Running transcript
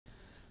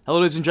Hello,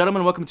 ladies and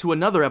gentlemen. Welcome to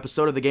another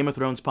episode of the Game of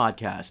Thrones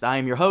podcast. I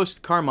am your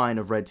host, Carmine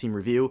of Red Team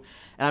Review,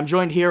 and I'm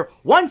joined here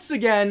once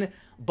again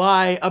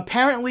by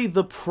apparently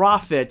the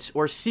prophet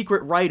or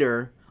secret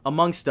writer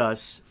amongst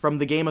us from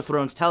the Game of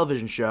Thrones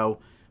television show,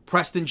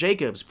 Preston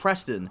Jacobs.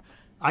 Preston.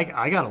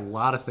 I got a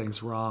lot of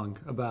things wrong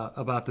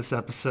about this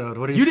episode.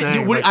 What are you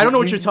saying? I don't know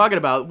what you're talking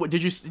about. What,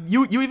 did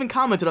you even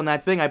commented on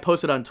that thing I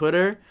posted on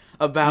Twitter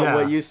about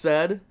what you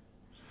said?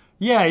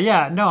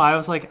 Yeah. No, I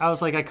was like,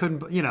 I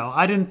couldn't.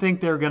 I didn't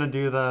think they were gonna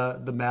do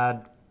the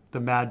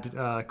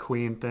mad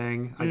queen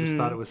thing. I just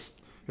thought it was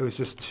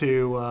just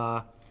too.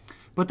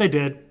 But they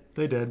did.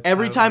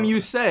 Every time you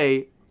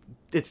say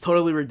it's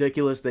totally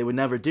ridiculous, they would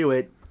never do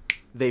it.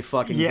 They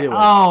fucking do it.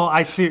 Oh,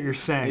 I see what you're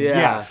saying. Yeah.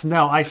 Yes.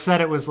 No, I said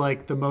it was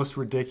like the most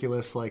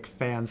ridiculous, like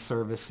fan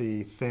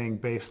servicey thing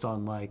based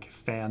on like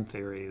fan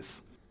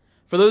theories.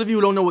 For those of you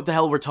who don't know what the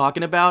hell we're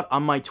talking about,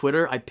 on my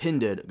Twitter, I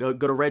pinned it. Go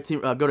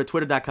to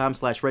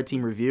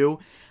twitter.com/redteamreview.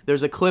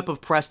 There's a clip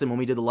of Preston when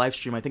we did the live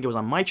stream. I think it was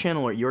on my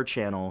channel or your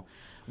channel,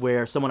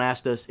 where someone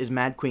asked us, "Is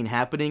Mad Queen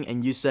happening?"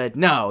 And you said,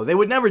 "No, they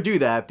would never do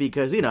that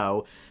because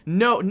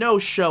no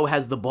show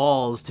has the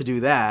balls to do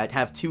that.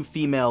 Have two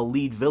female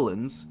lead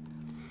villains."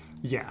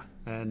 Yeah,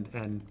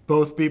 and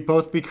both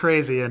be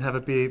crazy and have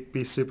it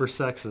be super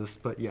sexist.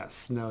 But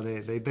yes, no,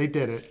 they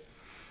did it.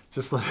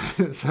 Just like,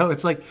 so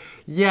it's like,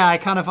 yeah,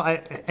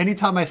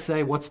 anytime I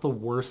say what's the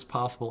worst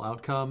possible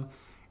outcome,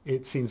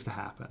 it seems to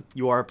happen.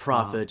 You are a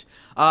prophet.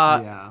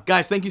 Yeah.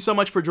 Guys, thank you so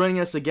much for joining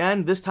us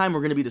again. This time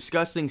we're going to be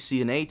discussing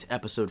Season 8,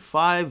 Episode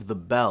 5, The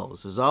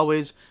Bells. As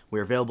always,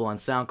 we're available on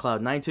SoundCloud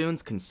and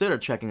iTunes. Consider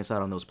checking us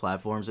out on those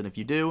platforms. And if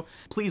you do,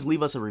 please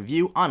leave us a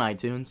review on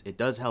iTunes. It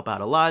does help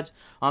out a lot.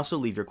 Also,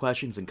 leave your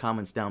questions and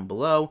comments down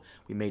below.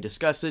 We may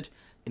discuss it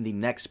in the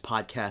next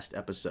podcast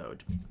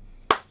episode.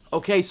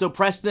 Okay, so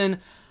Preston,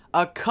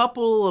 a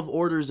couple of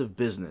orders of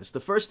business. The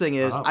first thing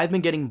is, I've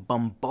been getting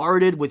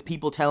bombarded with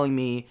people telling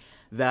me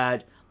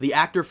that the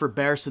actor for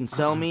Barristan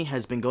Selmy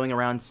has been going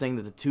around saying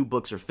that the two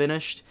books are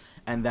finished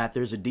and that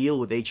there's a deal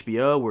with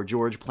HBO where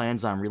George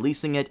plans on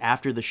releasing it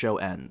after the show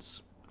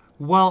ends.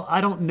 Well, I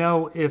don't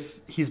know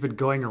if he's been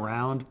going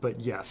around, but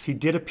yes, he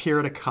did appear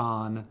at a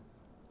con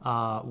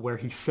where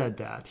he said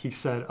that. He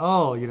said,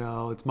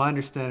 it's my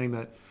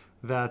understanding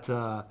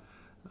that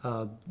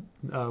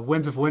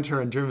Winds of Winter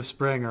and Dream of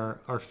Spring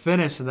are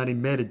finished, and then he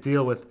made a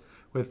deal with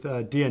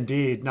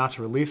D&D not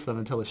to release them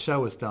until the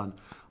show was done.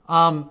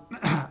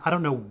 I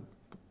don't know.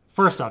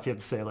 First off, you have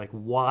to say, like,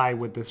 why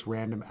would this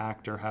random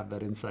actor have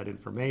that inside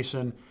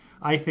information?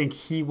 I think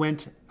he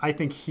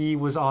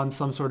was on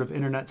some sort of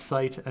internet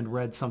site and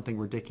read something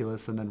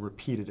ridiculous and then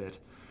repeated it.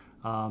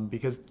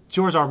 Because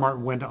George R.R.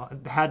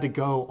 Martin had to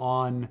go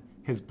on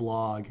his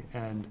blog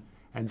and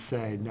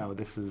say, no,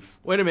 this is...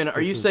 Wait a minute,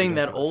 are you saying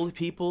ridiculous. that old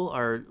people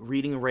are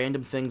reading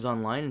random things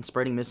online and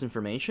spreading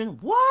misinformation?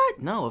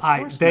 What? No, of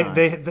course not.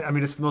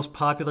 It's the most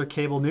popular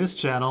cable news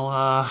channel,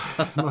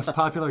 most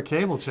popular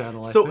cable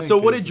channel, I think. So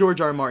what did George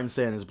R.R. Martin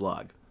say in his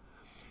blog?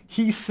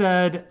 He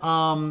said,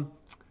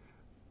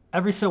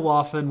 every so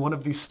often, one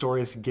of these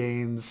stories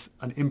gains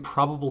an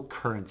improbable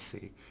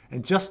currency,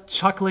 and just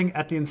chuckling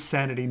at the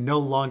insanity no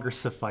longer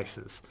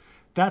suffices.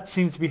 That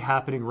seems to be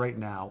happening right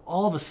now.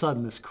 All of a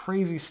sudden, this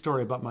crazy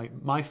story about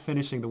my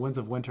finishing The Winds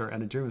of Winter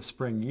and A Dream of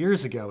Spring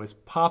years ago is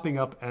popping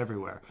up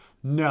everywhere.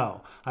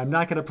 No, I'm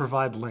not going to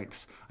provide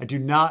links. I do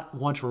not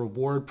want to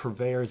reward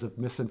purveyors of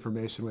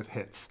misinformation with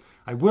hits.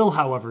 I will,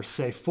 however,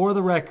 say for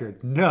the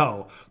record,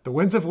 no, The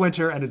Winds of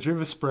Winter and A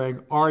Dream of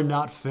Spring are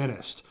not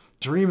finished.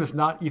 Dream has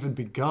not even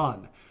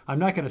begun. I'm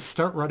not going to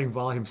start writing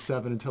Volume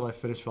 7 until I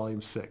finish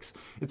Volume 6.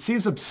 It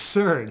seems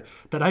absurd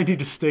that I need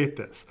to state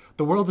this.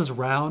 The world is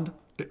round.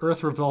 The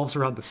earth revolves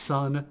around the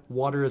sun.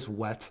 Water is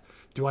wet.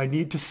 Do I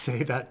need to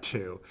say that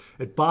too?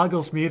 It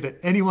boggles me that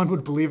anyone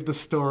would believe the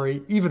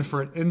story, even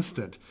for an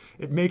instant.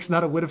 It makes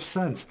not a whit of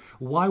sense.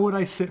 Why would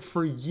I sit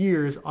for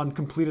years on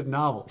completed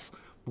novels?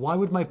 Why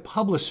would my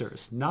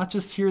publishers, not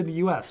just here in the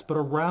US, but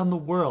around the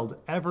world,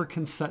 ever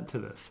consent to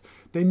this?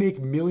 They make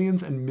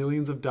millions and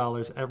millions of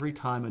dollars every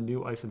time a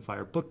new Ice and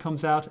Fire book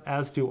comes out,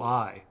 as do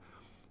I.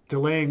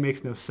 Delaying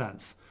makes no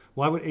sense.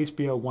 Why would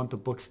HBO want the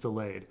books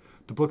delayed?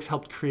 The books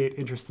helped create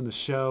interest in the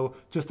show,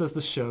 just as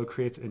the show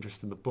creates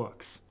interest in the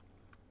books.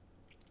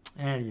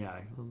 And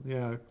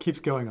yeah, it keeps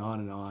going on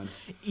and on.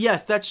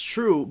 Yes, that's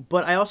true,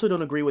 but I also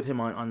don't agree with him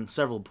on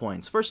several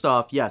points. First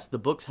off, yes, the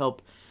books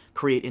help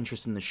create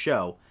interest in the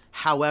show.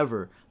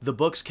 However, the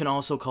books can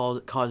also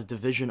cause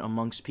division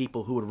amongst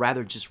people who would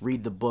rather just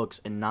read the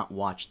books and not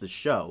watch the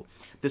show.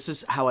 This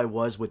is how I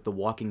was with The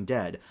Walking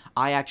Dead.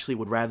 I actually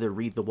would rather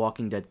read The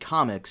Walking Dead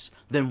comics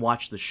than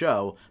watch the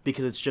show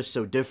because it's just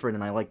so different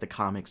and I like the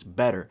comics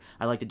better.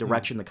 I like the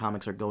direction the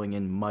comics are going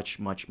in much,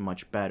 much,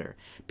 much better.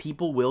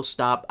 People will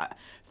stop...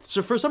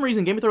 So for some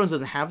reason, Game of Thrones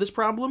doesn't have this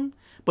problem,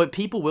 but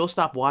people will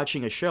stop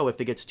watching a show if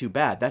it gets too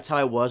bad. That's how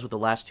I was with the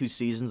last 2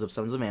 seasons of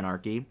Sons of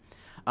Anarchy.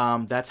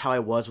 That's how I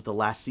was with the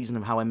last season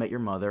of How I Met Your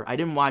Mother. I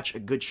didn't watch a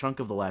good chunk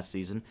of the last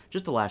season,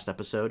 just the last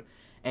episode,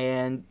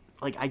 and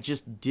I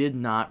just did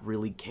not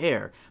really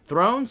care.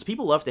 Thrones,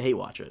 people love to hate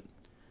watch it.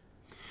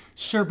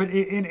 Sure, but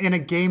in a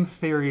game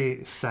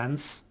theory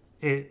sense,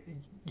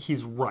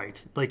 he's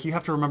right. Like, you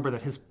have to remember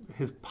that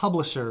his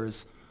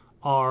publishers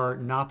are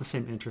not the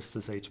same interests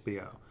as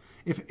HBO.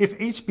 If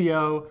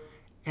HBO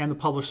and the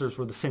publishers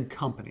were the same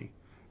company,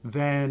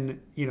 then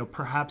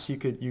perhaps you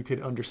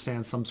could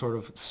understand some sort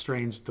of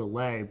strange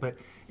delay. But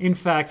in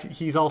fact,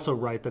 he's also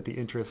right that the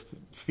interest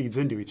feeds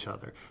into each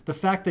other. The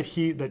fact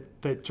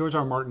that George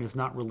R. R. Martin is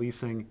not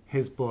releasing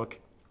his book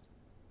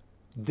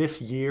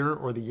this year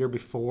or the year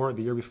before,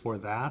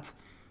 that,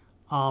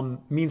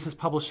 means his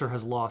publisher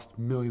has lost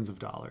millions of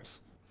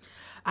dollars.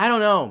 I don't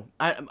know.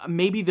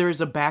 Maybe there is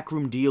a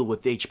backroom deal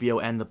with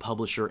HBO and the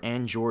publisher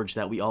and George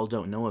that we all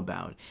don't know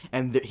about,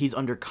 and he's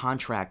under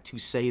contract to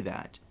say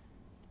that.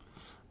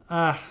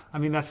 I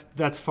mean,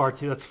 that's far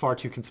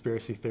too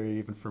conspiracy theory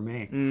even for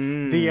me.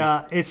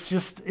 It's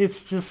just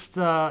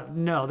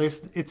no.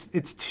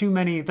 It's too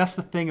many. That's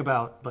the thing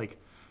about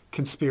like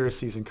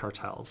conspiracies and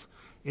cartels,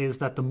 is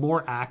that the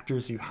more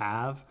actors you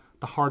have,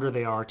 the harder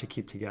they are to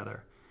keep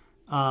together.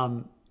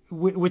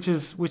 Which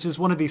is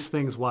one of these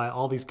things why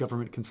all these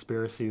government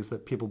conspiracies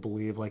that people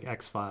believe, like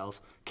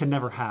X-Files, can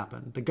never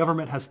happen. The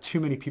government has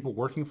too many people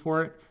working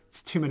for it.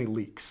 It's too many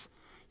leaks.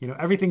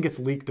 Everything gets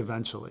leaked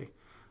eventually.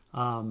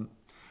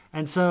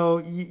 And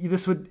so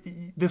this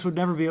would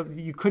never be.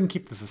 You couldn't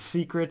keep this a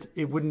secret.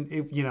 It wouldn't.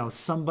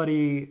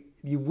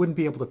 You wouldn't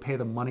be able to pay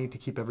the money to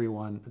keep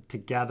everyone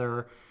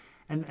together.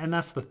 And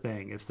that's the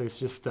thing, is there's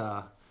just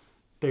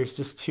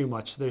too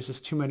much. There's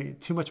just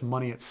too much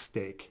money at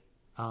stake.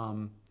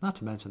 Not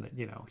to mention that,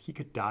 he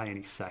could die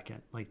any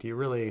second. Like, do you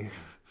really?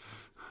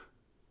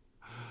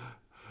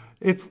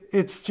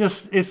 It's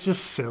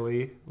just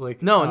silly.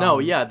 Like, no,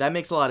 yeah, that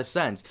makes a lot of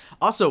sense.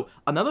 Also,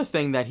 another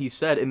thing that he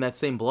said in that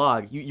same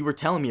blog, you were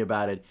telling me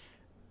about it.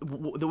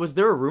 Was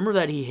there a rumor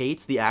that he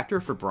hates the actor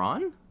for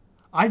Bronn?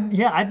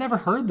 I'd never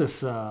heard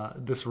this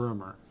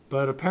rumor,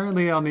 but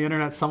apparently on the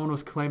internet someone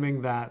was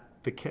claiming that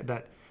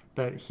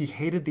that he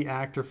hated the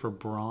actor for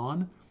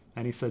Bronn,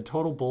 and he said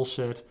total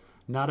bullshit.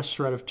 Not a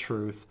shred of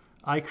truth.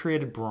 I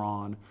created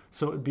Bronn,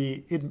 so it'd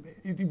be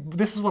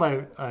this is what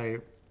I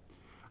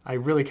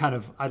really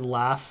I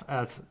laugh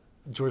at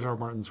George R. R.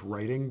 Martin's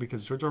writing,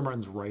 because George R. R.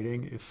 Martin's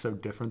writing is so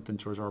different than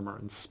George R. R.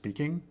 Martin's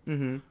speaking.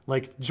 Mm-hmm.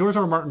 Like, George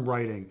R. R. Martin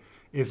writing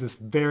is this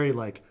very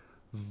like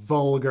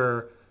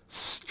vulgar,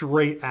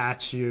 straight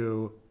at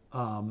you,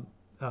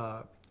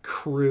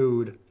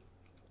 crude,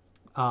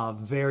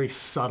 very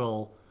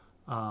subtle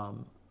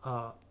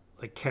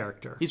like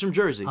character. He's from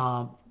Jersey.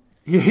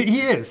 He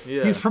is.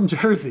 Yeah. He's from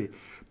Jersey.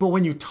 But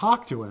when you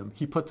talk to him,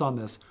 he puts on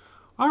this,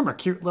 I'm a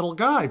cute little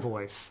guy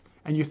voice.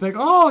 And you think,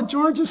 oh,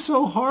 George is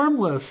so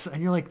harmless.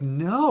 And you're like,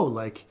 no,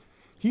 like,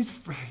 he's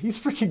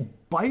freaking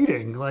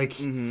biting. Like,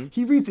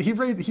 he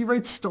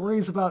writes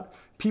stories about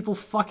people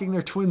fucking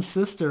their twin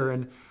sister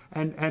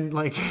and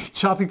like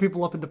chopping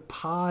people up into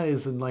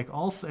pies and like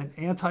also and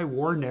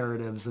anti-war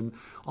narratives and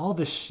all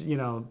this,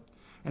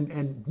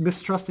 and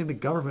mistrusting the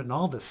government and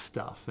all this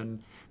stuff.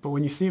 But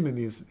when you see him in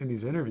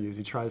these interviews,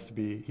 he tries to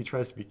be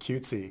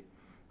cutesy.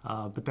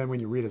 But then when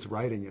you read his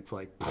writing, it's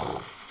like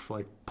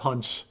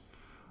punch.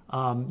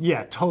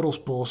 Total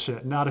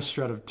bullshit. Not a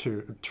shred of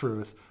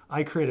truth.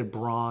 I created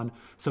Bronn,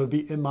 so it'd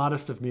be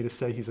immodest of me to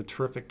say he's a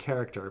terrific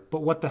character.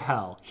 But what the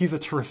hell? He's a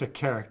terrific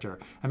character,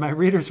 and my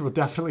readers will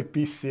definitely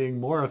be seeing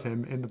more of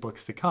him in the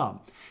books to come.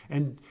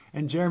 And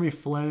Jerome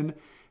Flynn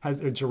has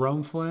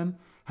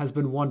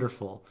been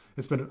wonderful.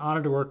 It's been an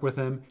honor to work with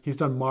him. He's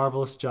done a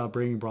marvelous job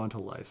bringing Bronn to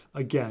life.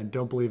 Again,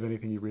 don't believe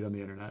anything you read on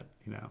the internet.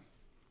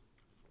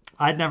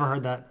 I'd never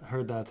heard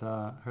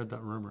that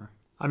rumor.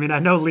 I mean, I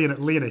know Lena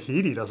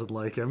Headey doesn't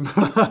like him.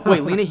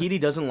 Wait, Lena Headey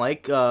doesn't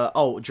like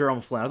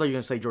Jerome Flynn. I thought you were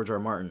gonna say George R. R.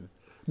 Martin.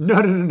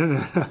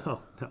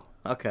 No.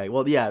 Okay,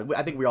 well, yeah,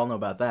 I think we all know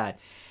about that.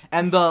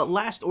 And the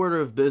last order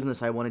of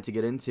business I wanted to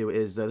get into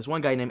is there's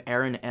one guy named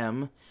Aaron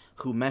M.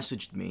 who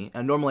messaged me,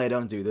 and normally I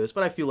don't do this,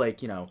 but I feel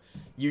like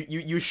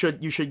you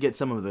should get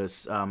some of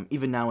this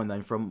even now and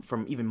then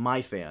from even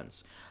my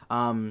fans.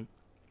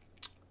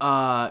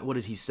 What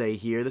did he say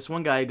here? This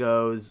one guy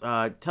goes,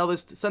 tell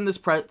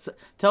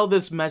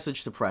this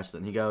message to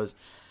Preston. He goes,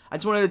 I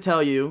just wanted to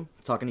tell you,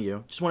 talking to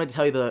you,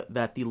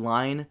 that the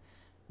line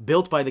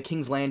built by the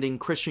King's Landing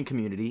Christian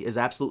community is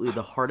absolutely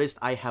the hardest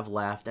I have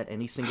laughed at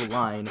any single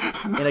line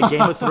in a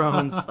Game of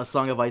Thrones, A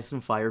Song of Ice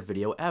and Fire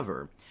video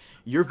ever.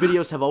 Your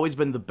videos have always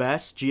been the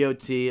best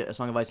GOT, A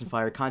Song of Ice and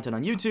Fire content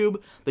on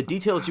YouTube. The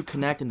details you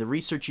connect and the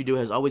research you do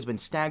has always been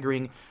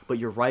staggering, but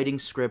your writing,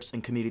 scripts,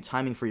 and comedic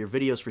timing for your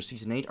videos for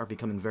Season 8 are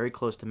becoming very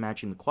close to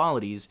matching the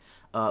quality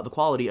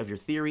of your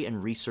theory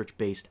and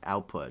research-based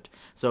output.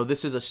 So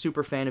this is a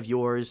super fan of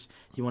yours.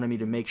 He wanted me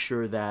to make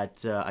sure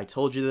that I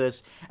told you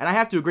this. And I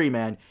have to agree,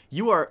 man,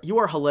 you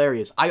are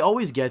hilarious. I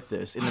always get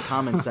this in the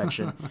comments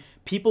section.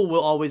 People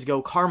will always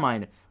go,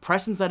 Carmine,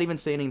 Preston's not even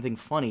saying anything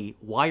funny.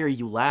 Why are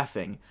you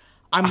laughing?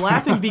 I'm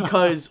laughing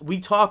because we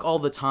talk all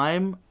the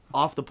time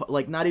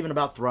not even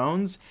about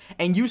Thrones,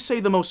 and you say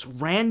the most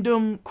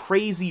random,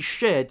 crazy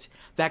shit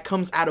that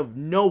comes out of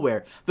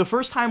nowhere. The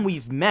first time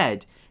we've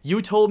met,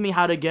 You told me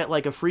how to get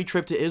like a free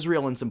trip to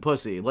Israel and some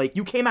pussy. Like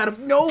you came out of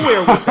nowhere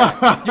with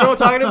that. You know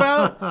what I'm talking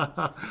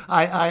about?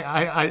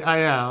 I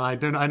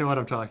am. I know what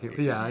I'm talking about.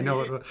 Yeah, I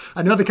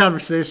know the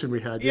conversation we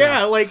had.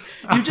 Yeah, like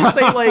you just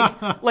say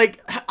like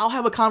I'll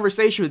have a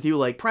conversation with you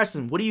like,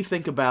 Preston, what do you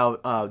think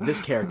about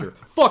this character?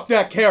 Fuck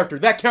that character.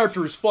 That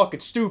character is fucking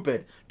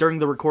stupid. During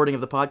the recording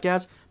of the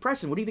podcast,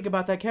 Preston, what do you think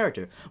about that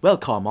character? Well,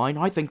 Carmine,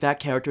 I think that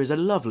character is a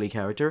lovely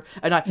character,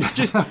 and I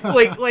just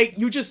like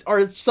you just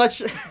are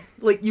such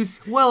like you.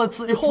 Well, it's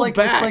like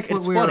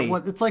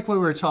what we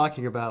were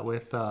talking about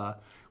with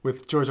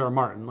George R.R.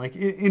 Martin. Like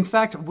in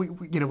fact,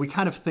 we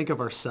kind of think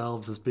of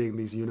ourselves as being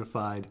these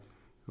unified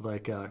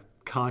like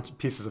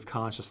pieces of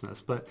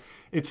consciousness, but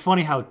it's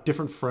funny how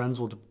different friends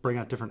will bring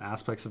out different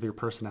aspects of your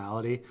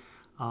personality.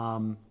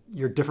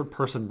 You're a different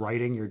person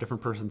writing, you're a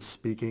different person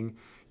speaking,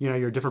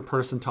 you're a different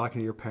person talking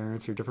to your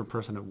parents, you're a different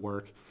person at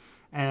work,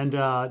 and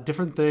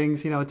different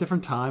things, at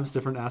different times,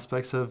 different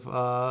aspects of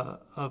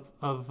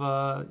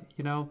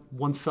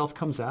oneself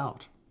comes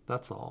out.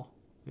 That's all,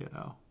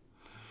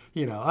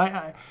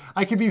 I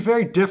can be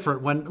very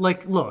different when,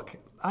 like, look,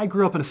 I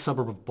grew up in a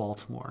suburb of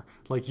Baltimore,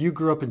 like you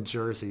grew up in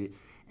Jersey,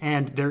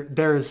 and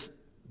there's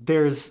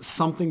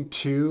something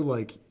to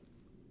like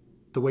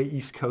the way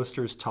East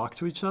Coasters talk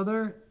to each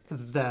other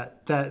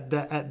that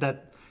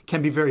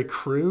can be very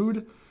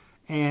crude,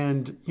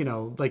 and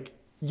like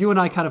you and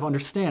I kind of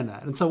understand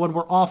that. And so when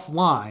we're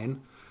offline,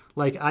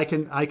 like I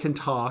can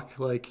talk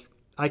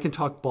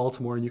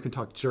Baltimore and you can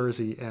talk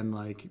Jersey, and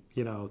like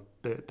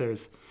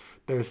there's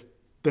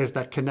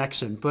that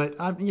connection. But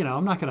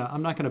I'm not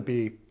gonna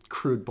be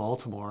crude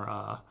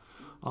Baltimore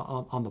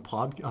on the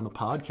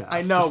podcast.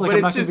 I know,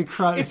 like but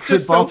it's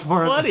just so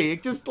funny.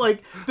 Just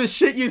like the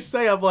shit you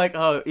say, I'm like,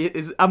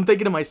 I'm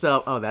thinking to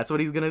myself, oh, that's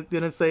what he's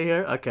gonna say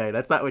here. Okay,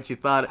 that's not what you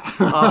thought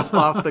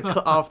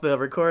off the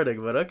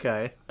recording, but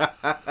okay.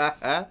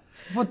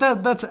 Well,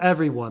 that's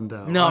everyone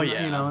though. No,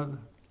 yeah.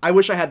 I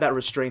wish I had that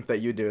restraint that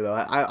you do, though.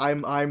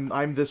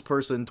 I'm this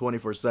person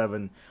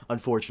 24/7,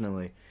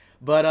 unfortunately.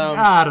 But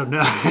I don't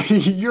know.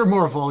 You're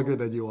more vulgar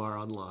than you are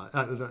online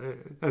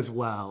as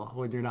well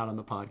when you're not on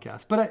the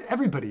podcast. But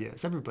everybody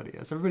is. Everybody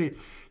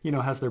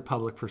has their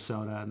public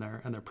persona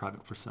and their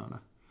private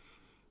persona.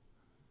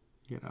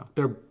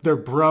 Their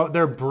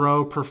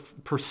bro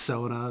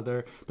persona,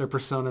 their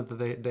persona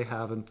that they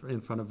have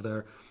in front of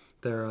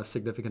their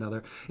significant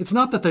other. It's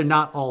not that they're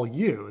not all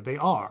you. They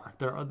are.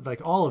 They're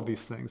like all of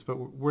these things. But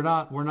we're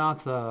not one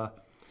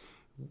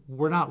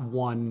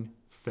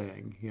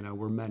thing.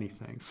 We're many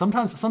things.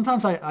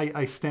 Sometimes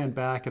I stand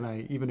back and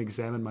I even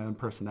examine my own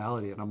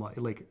personality, and I'm like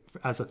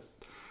as a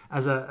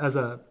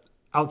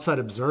outside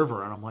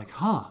observer, and I'm like,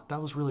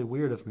 that was really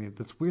weird of me.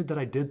 It's weird that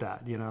I did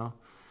that.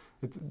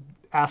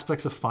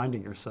 Aspects of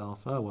finding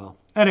yourself. Oh well.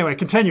 Anyway,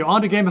 continue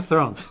on to Game of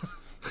Thrones.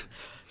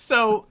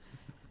 So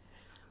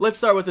let's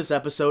start with this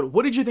episode.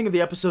 What did you think of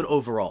the episode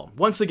overall?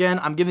 Once again,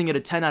 I'm giving it a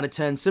 10 out of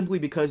 10 simply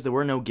because there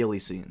were no ghillie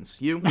scenes.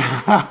 You?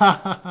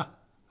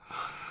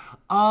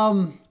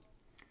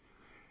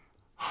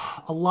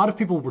 A lot of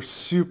people were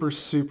super,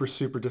 super,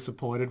 super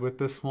disappointed with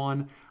this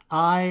one.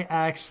 I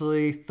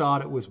actually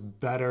thought it was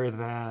better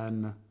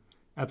than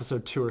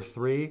episode 2 or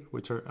 3,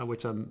 which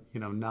I'm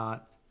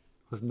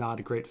was not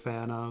a great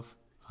fan of.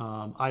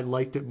 I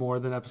liked it more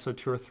than episode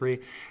 2 or 3,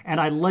 and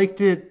I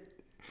liked it.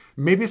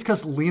 Maybe it's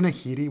because Lena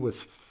Headey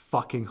was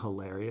fucking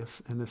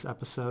hilarious in this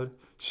episode.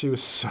 She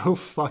was so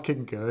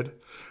fucking good,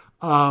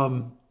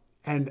 and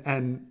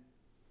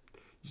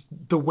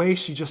the way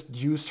she just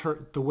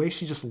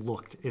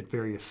looked at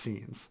various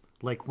scenes,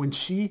 like when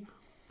she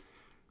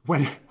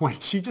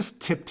just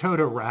tiptoed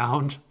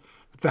around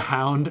the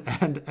Hound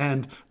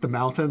and the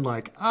mountain,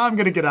 like, I'm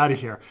gonna get out of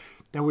here.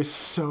 That was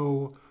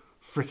so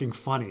freaking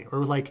funny.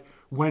 Or like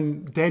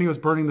when Dany was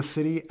burning the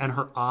city and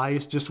her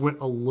eyes just went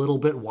a little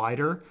bit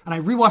wider. And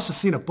I rewatched the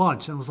scene a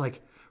bunch and it was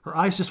like her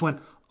eyes just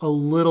went a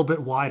little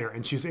bit wider,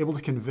 and she was able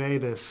to convey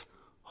this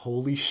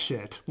holy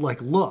shit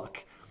like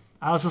look.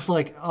 I was just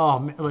like,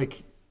 oh,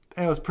 like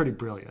it was pretty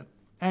brilliant.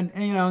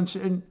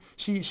 And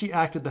she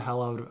acted the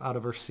hell out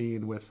of her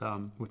scene with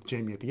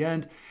Jaime at the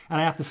end. And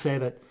I have to say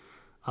that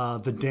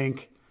the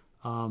Dink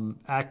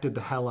acted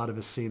the hell out of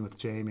his scene with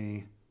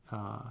Jaime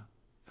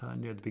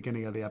near the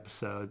beginning of the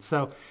episode.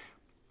 So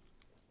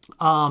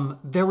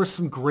there were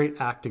some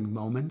great acting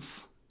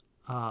moments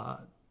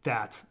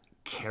that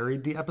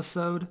carried the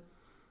episode.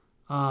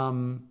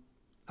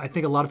 I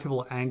think a lot of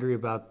people are angry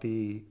about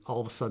the all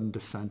of a sudden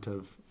descent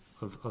of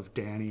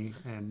Dany,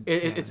 and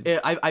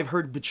I've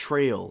heard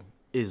betrayal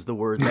is the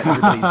word that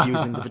everybody's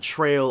using. The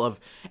betrayal of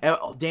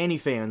Dany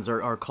fans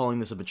are calling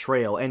this a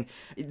betrayal, and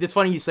it's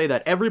funny you say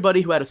that.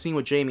 Everybody who had a scene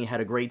with Jaime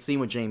had a great scene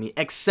with Jaime,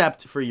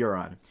 except for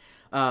Euron.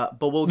 But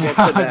we'll get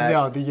to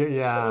that.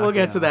 We'll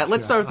get to that.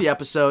 Let's start with the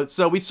episode.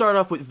 So we start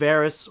off with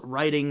Varys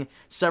writing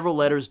several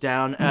letters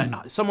down.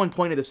 Someone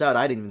pointed this out.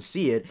 I didn't even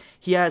see it.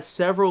 He has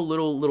several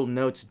little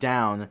notes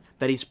down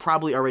that he's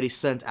probably already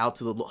sent out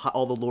to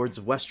all the lords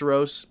of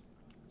Westeros.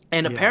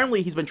 And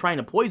apparently he's been trying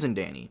to poison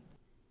Dany.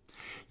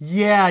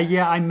 Yeah,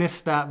 I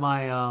missed that.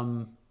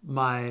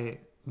 My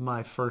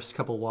my first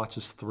couple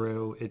watches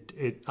through,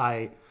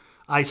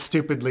 I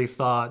stupidly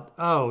thought,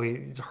 oh,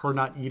 her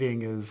not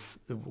eating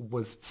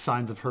was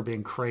signs of her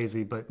being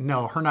crazy, but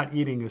no, her not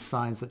eating is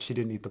signs that she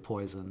didn't eat the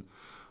poison.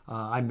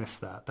 I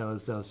missed that. That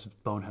was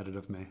boneheaded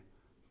of me.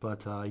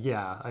 But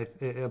yeah,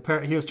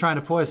 apparently he was trying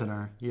to poison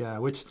her. Yeah,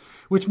 which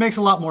makes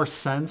a lot more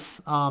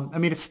sense. I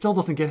mean, it still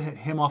doesn't get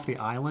him off the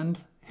island.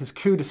 His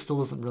coup still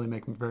doesn't really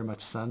make very much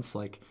sense.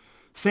 Like,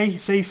 say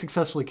he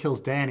successfully kills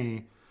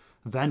Dany,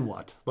 then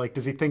what? Like,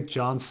 does he think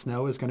Jon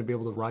Snow is going to be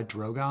able to ride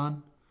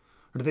Drogon?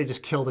 Or do they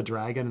just kill the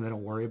dragon and they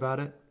don't worry about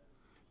it?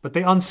 But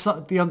the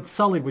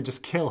Unsullied would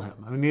just kill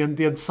him. I mean,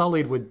 the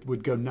Unsullied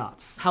would go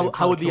nuts.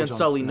 How would the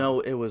Unsullied know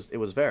it was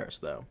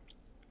Varys, though?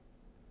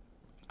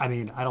 I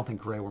mean, I don't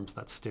think Grey Worm's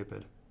that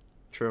stupid.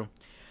 True.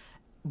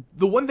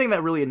 The one thing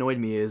that really annoyed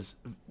me is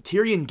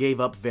Tyrion gave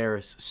up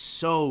Varys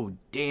so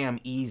damn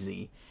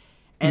easy.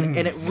 And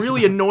it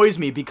really annoys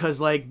me because,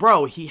 like,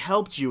 bro, he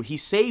helped you. He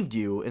saved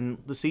you in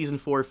the season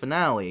 4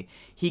 finale.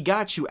 He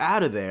got you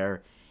out of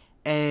there.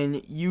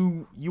 And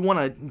you want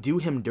to do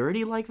him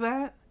dirty like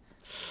that?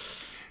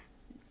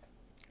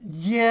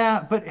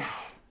 Yeah, but...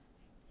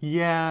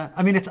 Yeah,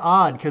 I mean, it's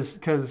odd because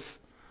does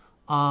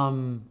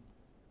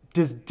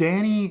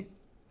Dany...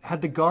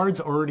 Had the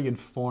guards already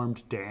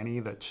informed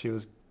Dany that she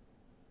was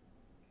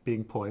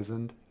being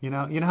poisoned? You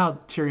know how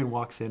Tyrion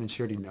walks in and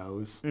she already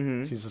knows?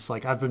 Mm-hmm. She's just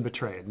like, I've been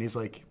betrayed. And he's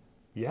like,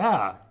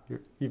 yeah.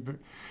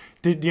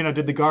 Did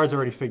the guards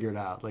already figure it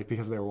out? Like,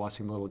 because they were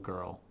watching the little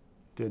girl.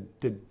 Did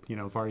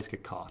Varys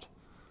get caught?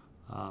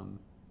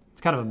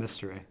 It's kind of a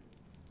mystery.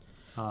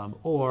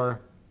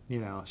 Or,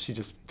 she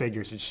just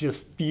figures it. She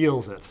just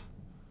feels it.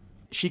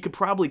 She could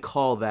probably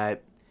call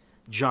that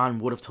Jon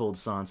would have told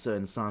Sansa,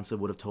 and Sansa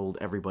would have told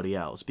everybody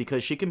else,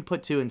 because she can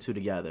put 2 and 2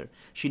 together.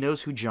 She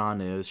knows who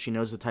Jon is, she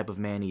knows the type of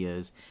man he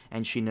is,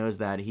 and she knows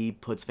that he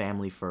puts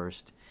family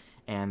first,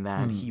 and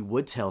that he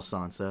would tell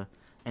Sansa,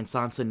 and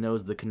Sansa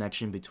knows the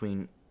connection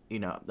between,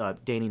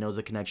 Dany knows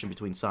the connection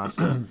between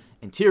Sansa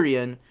and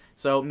Tyrion,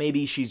 so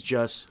maybe she's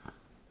just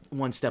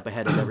one step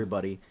ahead of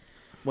everybody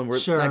when we're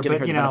not giving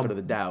her the benefit of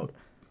the doubt.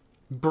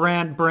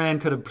 Bran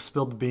could have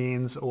spilled the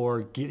beans,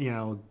 or,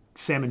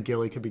 Sam and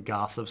Gilly could be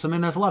gossips. I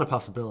mean, there's a lot of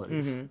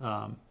possibilities.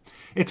 Mm-hmm.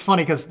 It's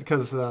funny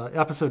because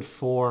episode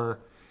 4,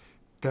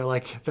 they're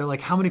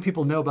like, how many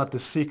people know about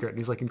this secret? And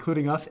he's like,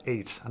 including us,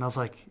 8. And I was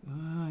like,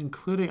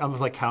 I was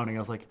like counting. I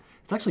was like,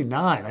 it's actually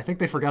 9. I think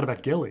they forgot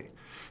about Gilly.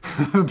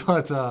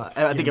 But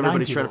I think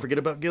everybody's trying to forget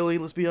about Gilly.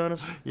 Let's be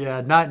honest.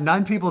 Yeah,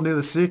 9 people knew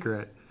the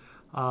secret.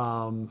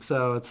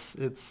 So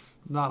it's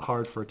not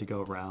hard for it to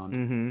go around.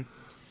 Mm-hmm.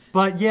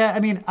 But yeah, I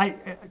mean,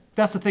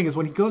 that's the thing is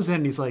when he goes in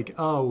and he's like,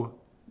 oh,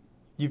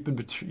 you've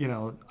been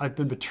I've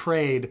been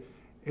betrayed.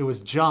 It was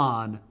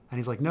Jon, and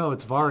he's like, no,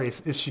 it's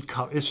Varys. Is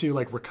she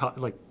like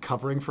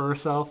covering for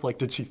herself? Like,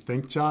 did she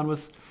think Jon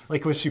was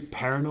she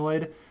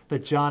paranoid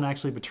that Jon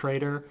actually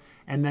betrayed her?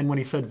 And then when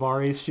he said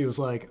Varys, she was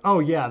like, oh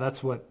yeah,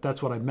 that's what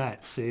I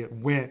meant. See, it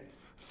went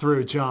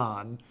through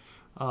Jon,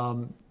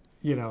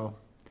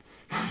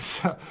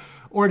 So,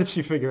 or did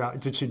she figure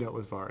out? Did she know it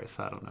was Varys?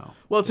 I don't know.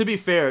 Well, to be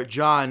fair,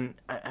 Jon.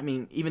 I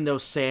mean, even though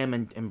Sam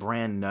and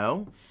Bran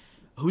know.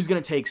 Who's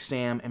going to take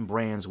Sam and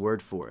Bran's word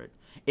for it?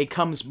 It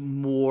comes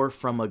more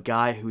from a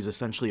guy who's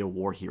essentially a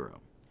war hero.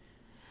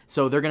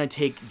 So they're going to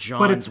take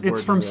Jon's word more.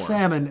 It's from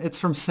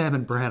Sam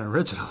and Bran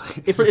originally.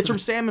 It's from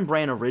Sam and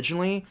Bran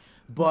originally,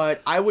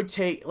 but I would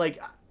take,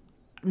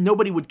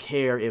 nobody would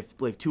care if,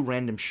 2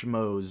 random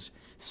schmoes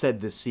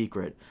said this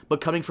secret. But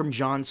coming from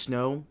Jon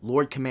Snow,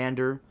 Lord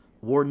Commander,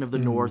 Warden of the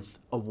North,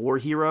 a war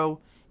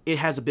hero, it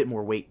has a bit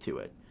more weight to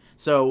it.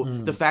 So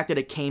the fact that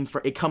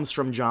it comes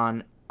from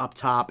Jon up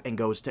top and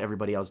goes to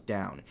everybody else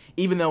down.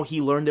 Even though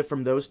he learned it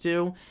from those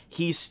 2,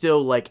 he's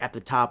still, at the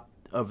top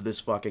of this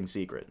fucking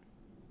secret.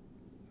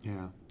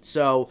 Yeah.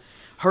 So,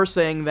 her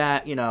saying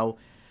that,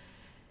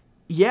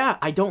 yeah,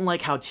 I don't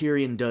like how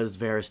Tyrion does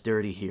Varys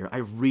dirty here. I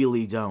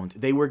really don't.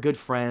 They were good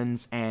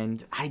friends,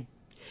 and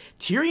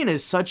Tyrion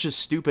is such a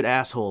stupid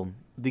asshole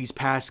these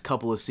past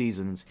couple of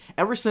seasons.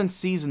 Ever since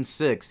season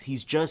 6,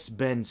 he's just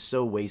been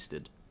so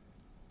wasted.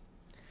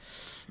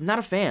 I'm not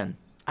a fan.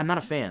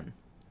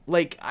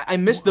 I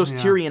missed those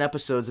Tyrion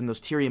episodes and those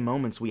Tyrion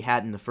moments we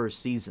had in the first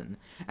season.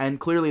 And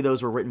clearly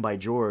those were written by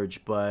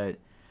George, but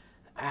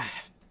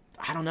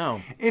I don't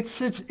know.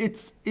 It's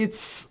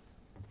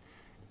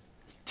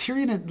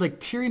Tyrion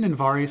and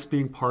Varys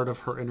being part of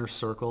her inner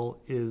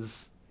circle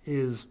is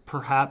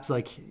perhaps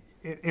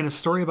in a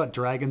story about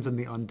dragons and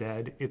the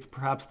undead, it's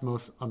perhaps the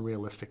most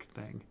unrealistic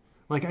thing.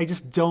 I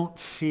just don't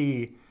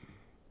see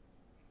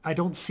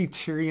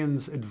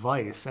Tyrion's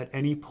advice at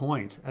any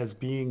point as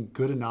being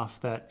good enough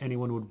that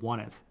anyone would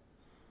want it.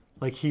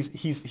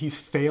 He's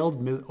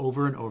failed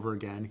over and over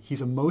again.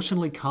 He's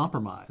emotionally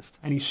compromised,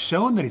 and he's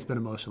shown that he's been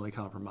emotionally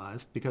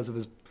compromised because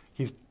of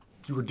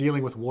we're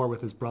dealing with war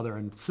with his brother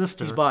and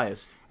sister. He's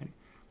biased.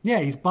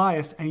 He's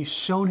biased, and he's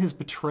shown his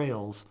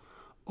betrayals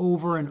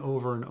over and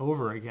over and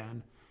over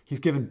again. He's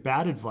given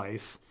bad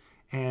advice,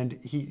 and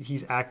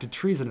he's acted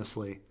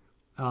treasonously.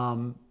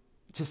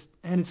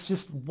 and it's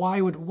just,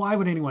 why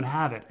would anyone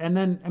have it? And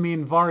then, I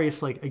mean,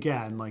 Varys, like,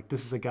 again, like,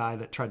 this is a guy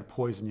that tried to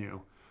poison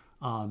you.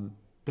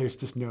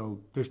 There's no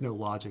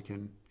logic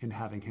in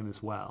having him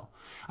as well.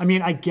 I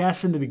mean, I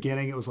guess in the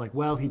beginning it was like,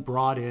 well, he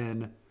brought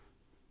in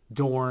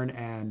Dorne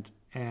and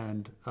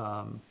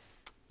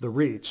the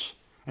Reach,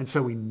 and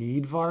so we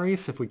need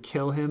Varys. If we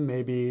kill him,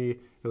 maybe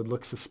it would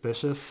look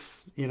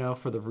suspicious,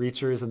 for the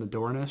Reachers and the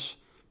Dornish,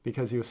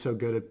 because he was so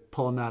good at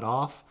pulling that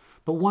off.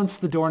 But once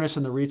the Dornish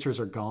and the Reachers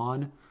are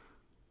gone,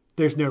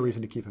 there's no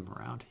reason to keep him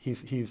around.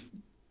 He's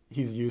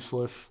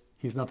useless.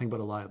 He's nothing but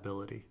a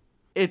liability.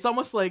 It's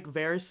almost like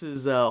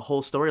Varys's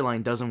whole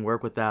storyline doesn't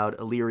work without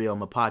Illyrio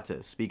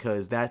Mopatis,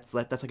 because that's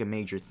like a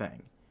major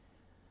thing.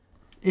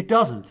 It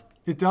doesn't.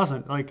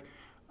 Like,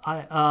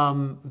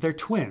 they're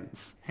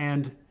twins,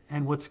 and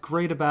what's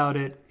great about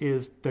it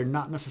is they're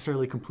not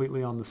necessarily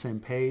completely on the same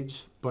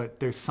page, but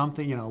there's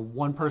something,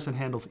 one person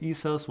handles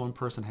Essos, one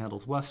person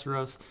handles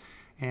Westeros,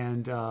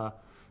 and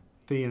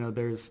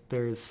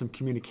there's some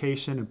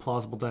communication and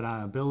plausible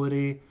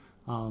deniability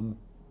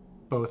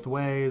both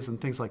ways and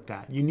things like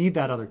that. You need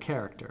that other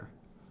character.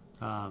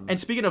 And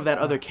speaking of that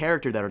other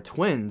character that are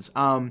twins,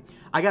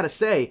 I gotta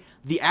say,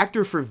 the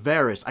actor for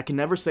Varys, I can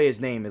never say his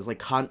name, is like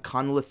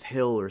Conleth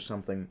Hill or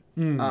something.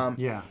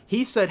 Yeah.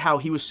 He said how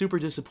he was super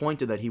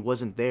disappointed that he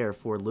wasn't there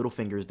for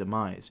Littlefinger's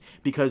demise,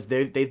 because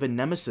they've been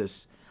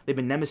nemesis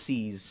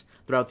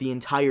throughout the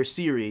entire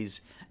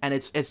series, and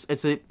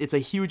it's a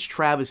huge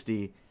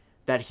travesty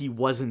that he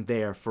wasn't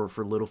there for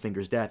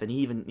Littlefinger's death. And he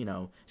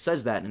even,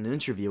 says that in an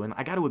interview. And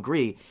I got to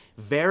agree,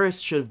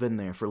 Varys should have been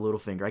there for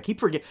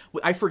Littlefinger.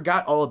 I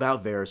forgot all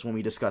about Varys when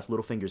we discussed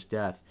Littlefinger's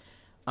death.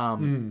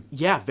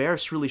 Yeah,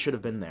 Varys really should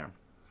have been there.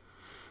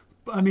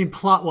 I mean,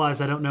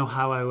 plot-wise, I don't know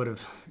how I would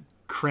have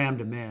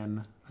crammed him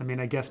in. I mean,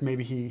 I guess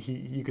maybe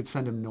you could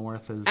send him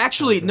north as...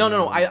 Actually,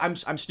 no,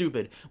 I'm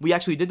stupid. We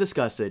actually did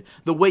discuss it.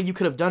 The way you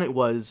could have done it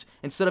was,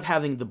 instead of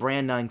having the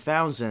Brand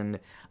 9000...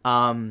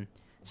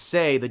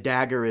 say the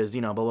dagger is,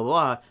 blah, blah,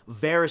 blah,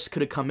 Varys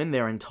could have come in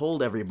there and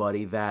told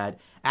everybody that,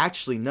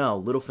 actually, no,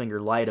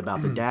 Littlefinger lied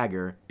about the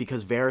dagger,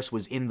 because Varys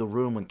was in the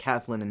room when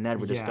Catelyn and Ned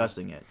were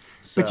discussing it.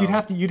 So... But you'd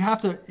have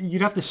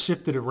to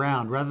shift it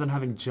around. Rather than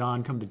having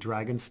Jon come to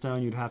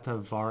Dragonstone, you'd have to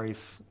have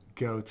Varys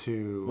go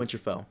to...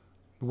 Winterfell.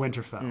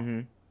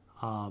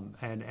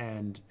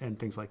 And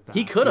things like that.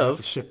 He could have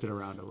to shift it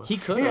around a little. He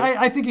could have.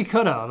 I think he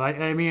could have.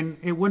 I mean,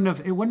 it wouldn't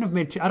have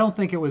made... I don't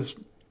think it was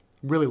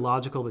really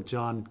logical that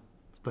Jon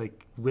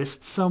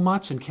risked so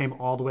much and came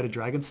all the way to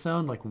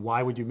Dragonstone. Like,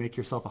 why would you make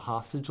yourself a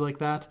hostage like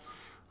that?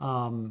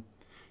 Maybe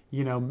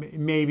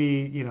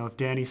if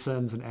Dany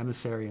sends an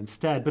emissary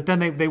instead. But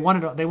then they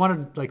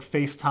wanted like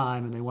FaceTime,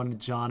 and they wanted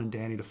Jon and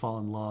Dany to fall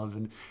in love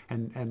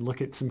and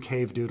look at some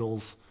cave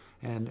doodles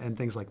and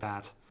things like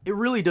that. It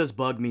really does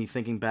bug me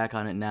thinking back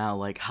on it now,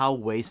 like how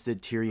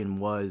wasted Tyrion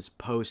was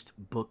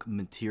post-book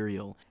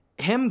material.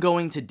 Him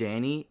going to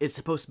Dany is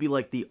supposed to be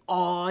like the,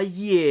 aw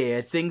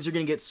yeah, things are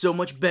going to get so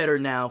much better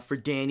now for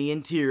Dany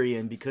and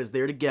Tyrion because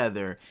they're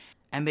together.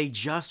 And they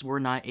just were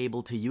not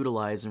able to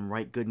utilize and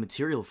write good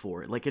material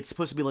for it. Like, it's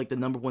supposed to be like the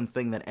number one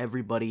thing that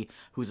everybody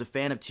who's a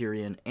fan of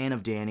Tyrion and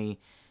of Dany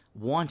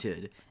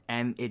wanted,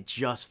 and it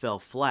just fell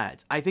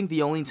flat. I think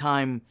the only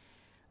time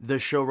the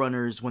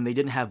showrunners, when they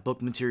didn't have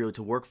book material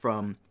to work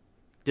from,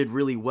 did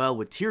really well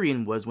with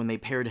Tyrion was when they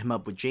paired him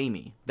up with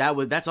Jaime.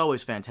 That's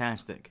always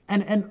fantastic.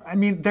 And I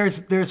mean,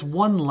 there's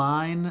one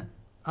line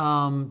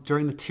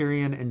during the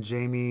Tyrion and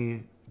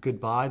Jaime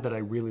goodbye that I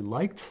really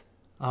liked.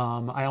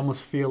 I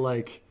almost feel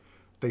like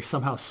they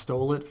somehow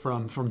stole it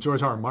from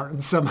George R.R.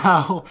 Martin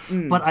somehow.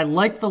 But I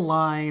like the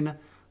line,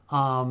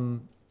 a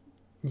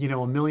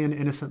million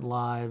innocent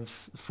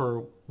lives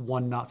for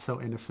one not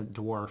so innocent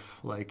dwarf,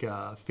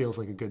 feels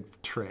like a good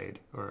trade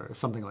or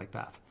something like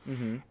that.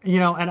 Mm-hmm.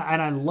 And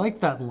I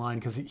like that line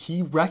because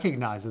he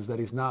recognizes that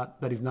he's not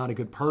a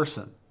good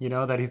person,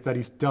 that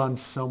he's done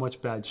so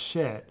much bad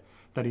shit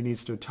that he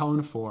needs to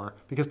atone for,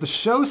 because the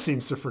show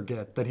seems to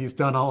forget that he's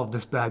done all of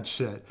this bad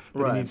shit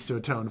that he needs to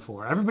atone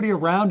for. Everybody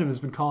around him has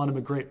been calling him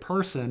a great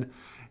person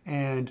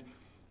and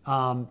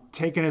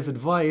taking his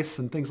advice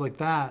and things like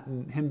that,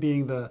 and him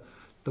being the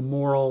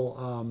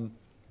moral,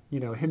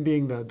 him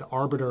being the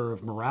arbiter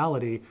of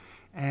morality,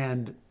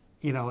 and,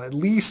 at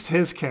least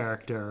his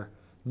character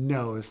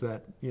knows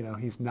that,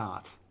 he's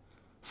not.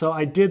 So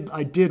I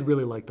did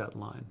really like that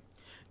line.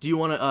 Do you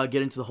want to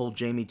get into the whole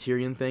Jaime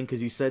Tyrion thing?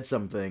 Because you said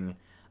something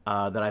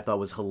that I thought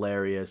was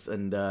hilarious,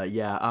 and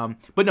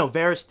but no,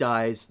 Varys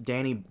dies.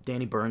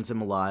 Dany burns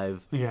him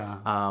alive.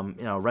 Yeah.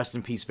 Rest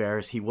in peace,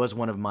 Varys. He was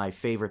one of my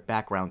favorite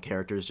background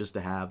characters just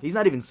to have. He's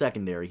not even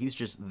secondary. He's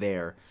just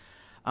there.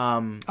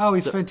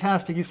 He's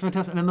fantastic. He's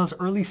fantastic. And in those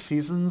early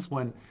seasons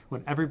when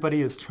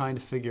everybody is trying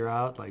to figure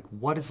out, like,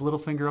 what is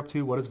Littlefinger up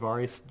to? What is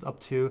Varys up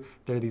to?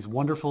 They're these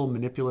wonderful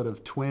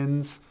manipulative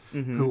twins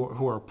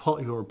who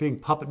are being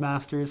puppet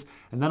masters,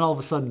 and then all of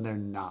a sudden they're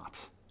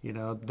not.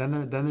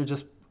 Then they're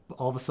just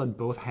all of a sudden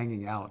both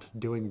hanging out,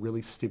 doing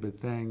really stupid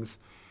things,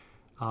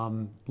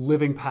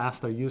 living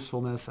past their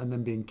usefulness, and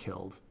then being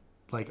killed,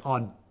 like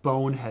on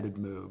boneheaded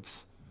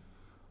moves.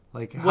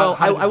 Like, Well,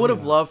 how I would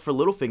have loved for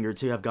Littlefinger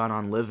to have gone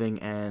on living,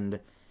 and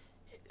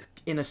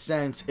in a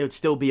sense, it would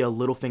still be a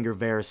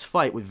Littlefinger-Varys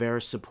fight, with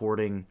Varys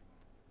supporting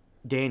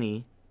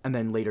Dany, and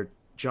then later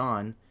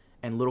Jon,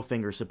 and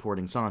Littlefinger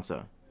supporting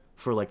Sansa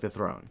for, like, the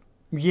throne.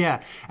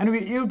 Yeah, and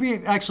it would be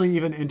actually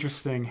even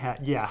interesting,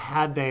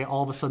 had they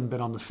all of a sudden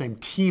been on the same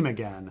team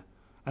again,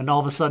 and all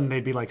of a sudden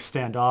they'd be like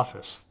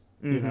standoffish,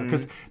 you know,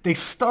 because they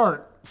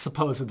start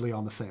supposedly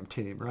on the same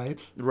team,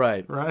 right?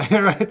 Right.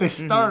 Right. They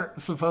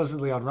start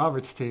supposedly on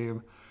Robert's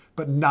team,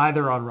 but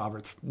neither are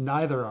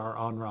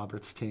on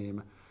Robert's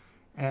team,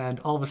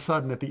 and all of a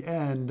sudden at the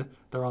end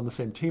they're on the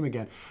same team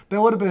again. That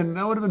would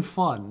have been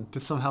fun to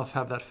somehow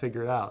have that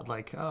figured out.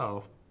 Like,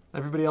 oh,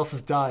 everybody else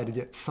has died, and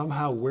yet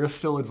somehow we're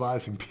still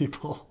advising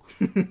people.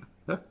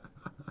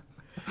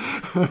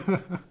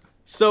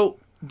 So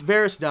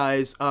Varys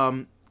dies.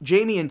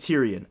 Jaime and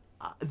Tyrion.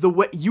 The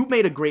way you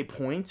made a great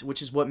point,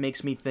 which is what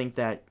makes me think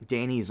that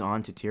Dany is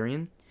on to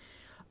Tyrion.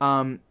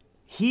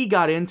 He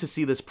got in to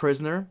see this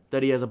prisoner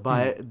that he has a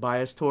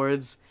bias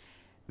towards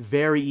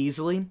very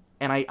easily,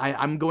 and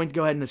I'm going to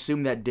go ahead and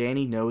assume that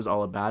Dany knows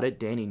all about it.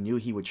 Dany knew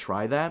he would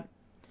try that.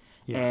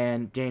 Yeah.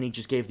 And Dany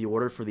just gave the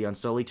order for the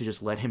Unsullied to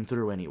just let him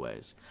through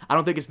anyways. I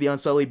don't think it's the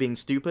Unsullied being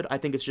stupid. I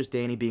think it's just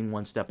Dany being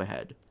one step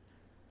ahead.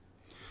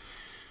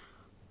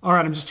 All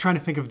right, I'm just trying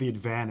to think of the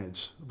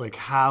advantage. Like,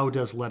 how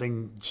does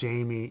letting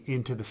Jaime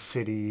into the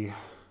city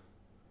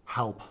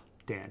help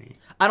Dany?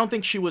 I don't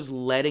think she was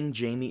letting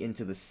Jaime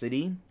into the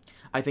city.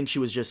 I think she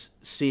was just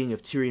seeing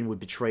if Tyrion would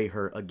betray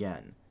her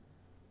again.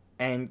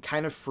 And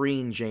kind of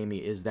freeing Jaime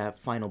is that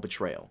final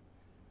betrayal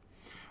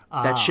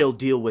that she'll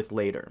deal with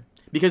later.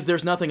 Because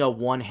there's nothing a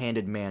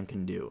one-handed man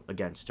can do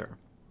against her.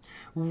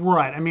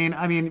 Right. I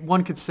mean,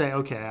 one could say,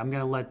 okay, I'm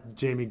going to let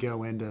Jaime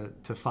go in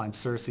to find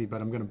Cersei,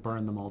 but I'm going to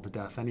burn them all to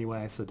death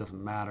anyway, so it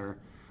doesn't matter.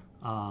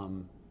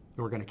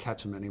 We're going to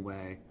catch them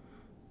anyway.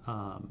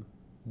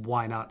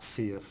 Why not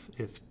see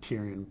if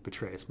Tyrion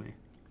betrays me?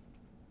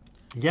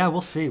 Yeah,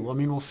 we'll see. Well, I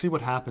mean, we'll see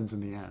what happens in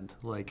the end.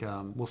 Like,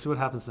 we'll see what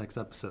happens next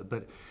episode.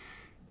 But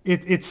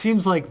it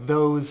seems like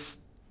those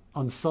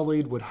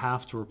Unsullied would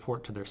have to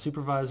report to their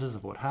supervisors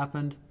of what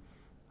happened.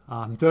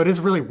 Though it is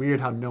really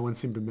weird how no one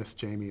seemed to miss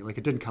Jaime. Like,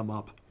 it didn't come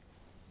up.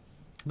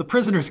 The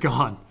prisoner's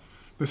gone.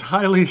 This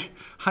highly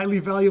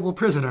valuable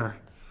prisoner.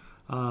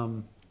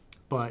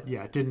 But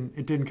yeah, it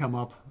didn't come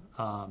up.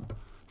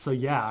 So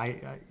yeah,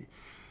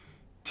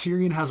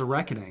 Tyrion has a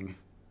reckoning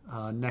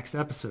next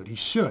episode. He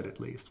should, at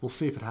least. We'll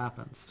see if it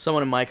happens.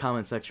 Someone in my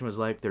comment section was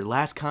like, their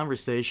last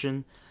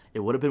conversation, it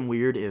would have been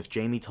weird if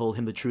Jaime told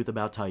him the truth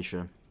about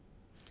Tysha.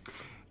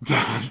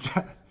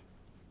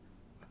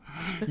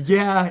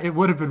 Yeah, it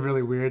would have been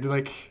really weird.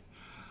 Like,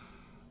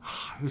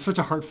 it was such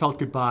a heartfelt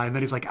goodbye, and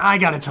then he's like, I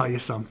gotta tell you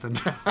something.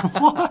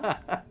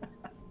 What?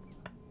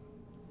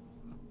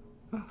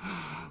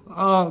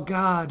 Oh,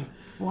 God.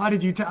 Why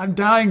did you I'm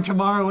dying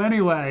tomorrow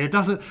anyway. It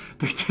doesn't...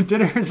 The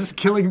dinner is just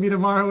killing me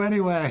tomorrow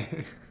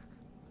anyway.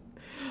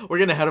 We're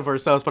getting ahead of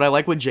ourselves, but I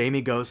like when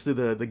Jaime goes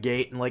through the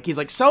gate and, like, he's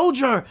like,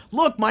 soldier,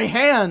 look, my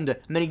hand!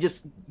 And then he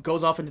just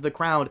goes off into the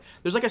crowd.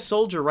 There's, like, a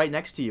soldier right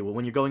next to you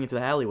when you're going into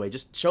the alleyway.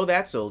 Just show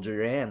that soldier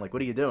your hand. Like,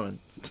 what are you doing?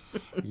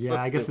 Yeah,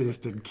 I guess they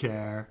just didn't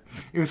care.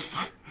 It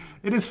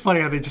is funny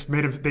how they just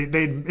made him...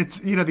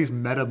 It's, you know, these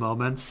meta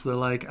moments. They're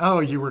like,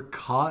 oh, you were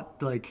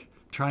caught, like,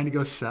 trying to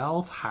go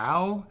south?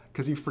 How?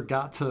 Because you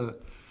forgot to...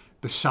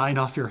 the shine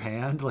off your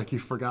hand? Like, you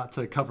forgot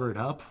to cover it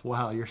up?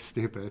 Wow, you're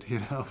stupid, you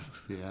know?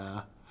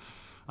 Yeah.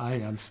 I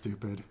am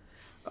stupid.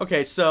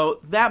 Okay,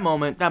 so that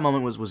moment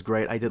was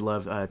great. I did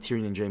love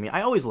Tyrion and Jaime.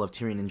 I always love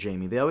Tyrion and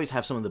Jaime. They always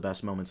have some of the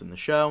best moments in the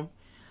show.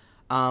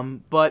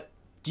 But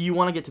do you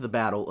want to get to the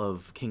Battle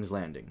of King's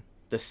Landing?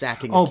 The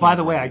sacking of King's by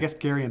the way, Landing? I guess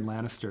Gerion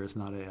Lannister is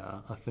not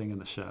a thing in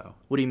the show.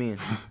 What do you mean?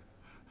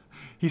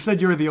 He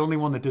said you were the only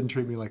one that didn't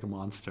treat me like a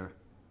monster.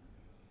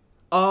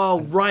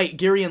 Oh, right.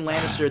 Gerion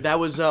Lannister. That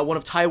was one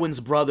of Tywin's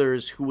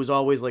brothers who was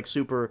always, like,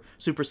 super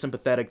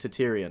sympathetic to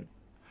Tyrion.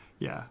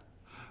 Yeah.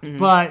 Mm-hmm.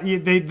 But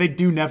they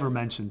do never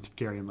mention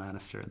Gerion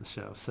Lannister in the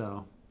show,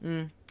 so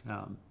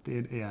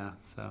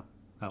so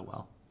oh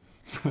well.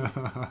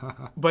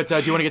 But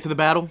do you want to get to the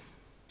battle?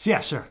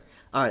 Yeah, sure.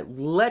 All right,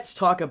 let's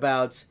talk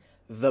about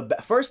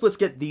first. Let's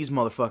get these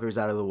motherfuckers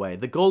out of the way.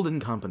 The Golden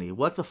Company.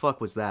 What the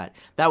fuck was that?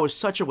 That was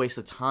such a waste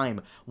of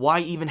time. Why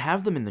even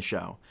have them in the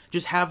show?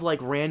 Just have like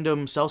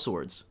random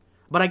sellswords.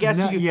 But I guess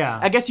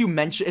I guess you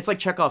mentioned it's like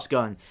Chekhov's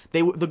gun.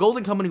 The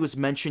Golden Company was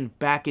mentioned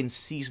back in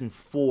season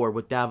 4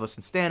 with Davos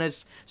and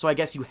Stannis, so I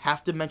guess you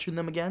have to mention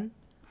them again.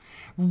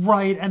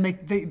 Right, and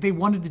they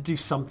wanted to do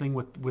something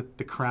with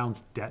the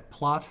Crown's debt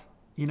plot,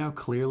 you know,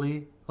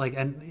 clearly. Like,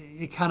 and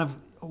it kind of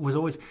was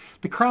always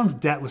the Crown's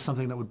debt was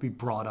something that would be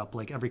brought up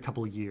like every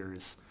couple of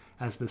years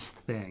as this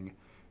thing,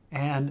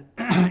 and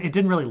it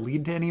didn't really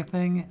lead to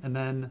anything. And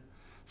then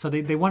so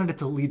they wanted it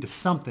to lead to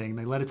something.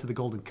 They led it to the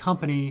Golden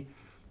Company.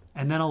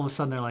 And then all of a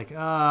sudden they're like,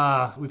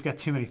 we've got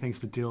too many things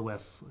to deal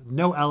with.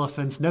 No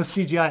elephants, no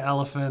CGI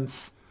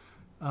elephants.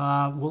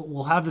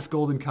 We'll have this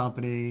Golden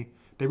Company.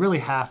 They really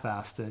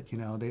half-assed it, you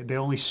know. They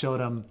only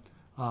showed them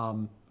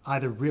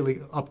either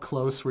really up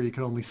close where you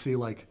could only see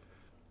like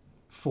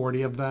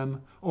 40 of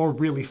them, or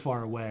really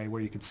far away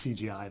where you could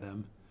CGI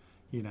them,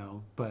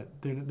 but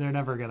they're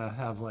never going to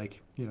have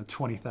like,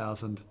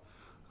 20,000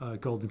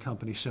 Golden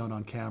Company shown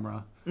on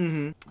camera.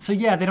 Mm-hmm. So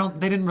yeah, they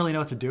didn't really know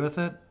what to do with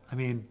it. I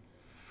mean,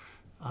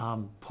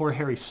 poor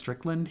Harry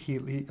Strickland, he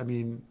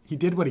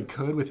did what he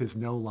could with his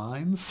no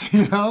lines,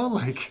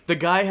 like the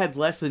guy had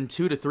less than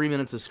 2 to 3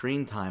 minutes of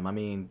screen time. I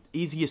mean,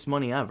 easiest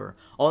money ever.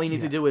 All you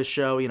need to do is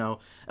show,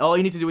 all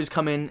you need to do is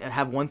come in and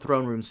have one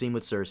throne room scene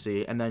with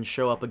Cersei, and then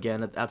show up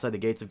again outside the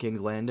gates of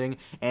King's Landing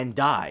and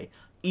die.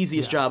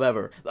 Easiest job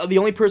ever. The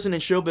only person in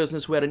show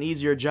business who had an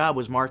easier job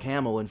was Mark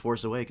Hamill in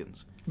Force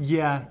Awakens.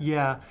 Yeah.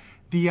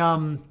 The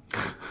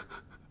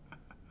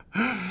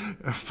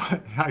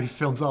how he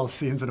films all the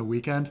scenes in a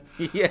weekend.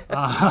 Yeah.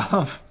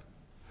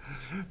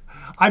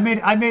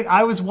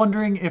 I was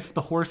wondering if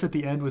the horse at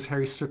the end was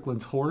Harry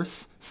Strickland's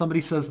horse.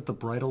 Somebody says that the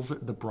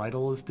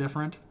bridle is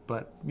different,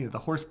 but the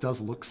horse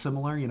does look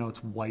similar.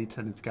 It's white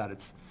and it's got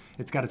its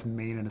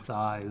mane and its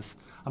eyes.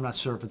 I'm not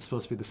sure if it's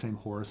supposed to be the same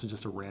horse or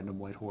just a random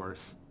white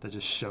horse that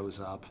just shows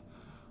up.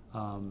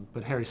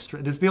 But this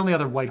is the only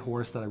other white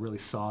horse that I really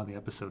saw in the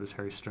episode is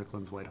Harry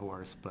Strickland's white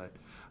horse, but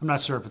I'm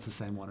not sure if it's the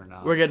same one or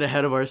not. We're getting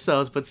ahead of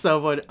ourselves, but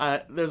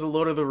there's a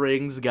Lord of the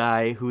Rings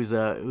guy who's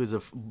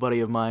a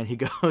buddy of mine. He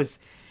goes,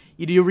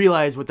 "You do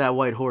realize what that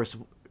white horse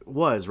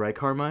was, right,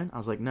 Carmine?" I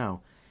was like, "No,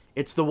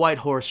 it's the white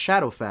horse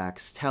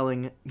Shadowfax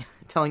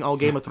telling all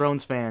Game of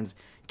Thrones fans,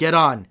 get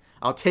on.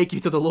 I'll take you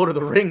to the Lord of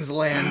the Rings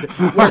land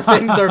where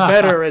things are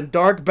better and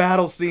dark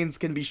battle scenes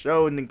can be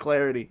shown in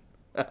clarity."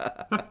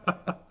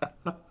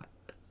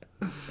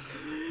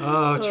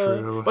 Oh,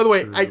 true. By the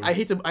way, true. I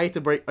hate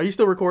to break. Are you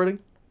still recording?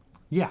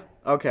 Yeah.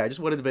 Okay, I just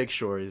wanted to make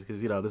sure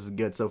because this is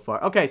good so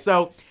far. Okay,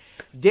 so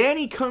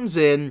Dany comes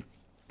in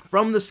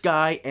from the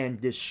sky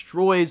and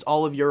destroys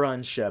all of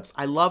Euron's ships.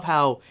 I love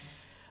how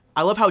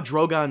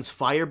Drogon's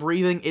fire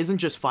breathing isn't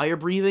just fire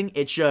breathing;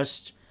 it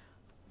just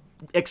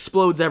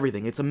explodes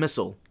everything. It's a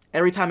missile.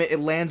 Every time it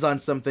lands on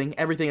something,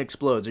 everything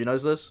explodes. You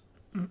notice this?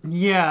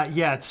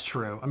 Yeah, it's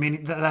true. I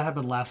mean, that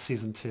happened last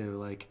season too.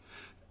 Like,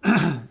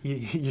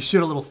 you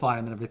shoot a little fire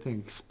and then everything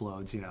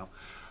explodes. Yeah,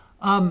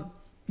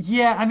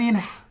 I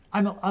mean,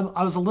 I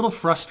was a little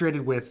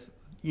frustrated with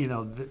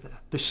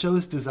the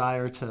show's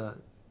desire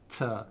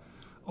to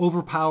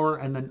overpower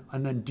and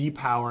then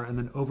depower and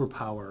then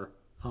overpower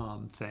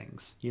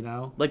things.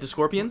 Like the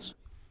Scorpions.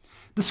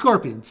 The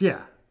Scorpions,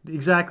 yeah,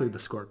 exactly, the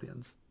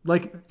Scorpions.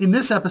 Like in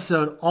this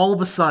episode, all of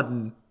a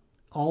sudden,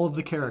 all of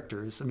the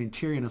characters. I mean,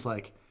 Tyrion is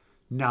like,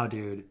 "No,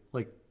 dude,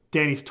 like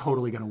Dany's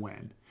totally gonna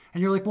win,"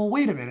 and you're like, "Well,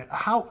 wait a minute,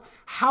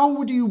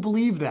 how do you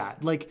believe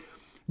that? Like,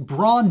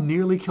 Bronn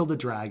nearly killed a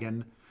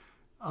dragon.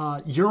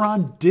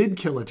 Euron did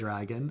kill a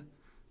dragon.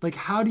 Like,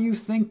 how do you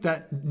think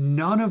that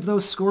none of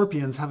those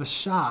Scorpions have a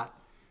shot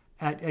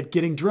at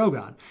getting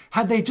Drogon?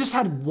 Had they just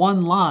had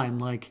one line,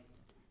 like,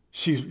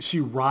 she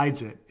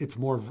rides it, it's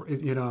more,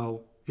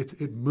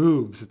 it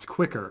moves, it's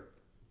quicker.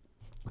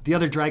 The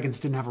other dragons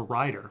didn't have a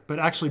rider, but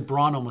actually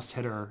Bronn almost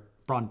hit her.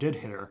 Bronn did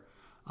hit her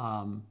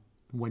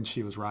when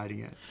she was riding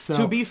it. So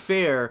to be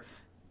fair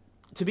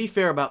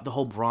about the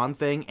whole Bronn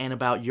thing and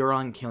about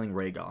Euron killing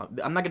Rhaegal,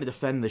 I'm not going to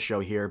defend the show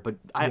here, but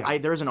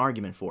there's an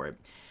argument for it.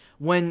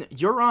 When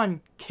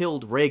Euron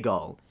killed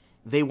Rhaegal,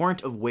 they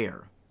weren't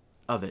aware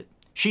of it.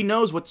 She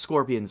knows what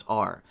Scorpions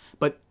are,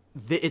 but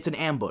it's an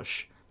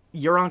ambush.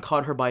 Euron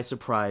caught her by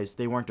surprise.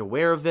 They weren't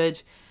aware of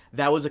it.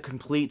 That was a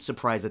complete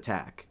surprise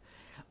attack.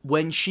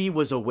 When she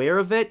was aware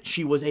of it,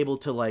 she was able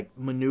to, like,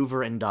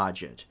 maneuver and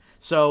dodge it.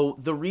 So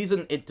the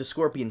reason the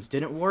Scorpions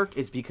didn't work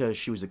is because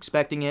she was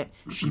expecting it,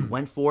 she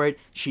went for it,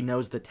 she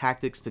knows the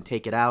tactics to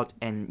take it out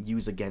and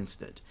use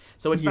against it.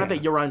 So it's not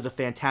that Euron's a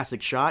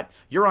fantastic shot,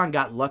 Euron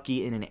got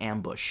lucky in an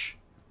ambush.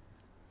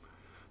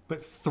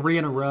 But 3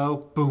 in a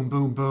row, boom,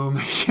 boom, boom,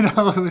 it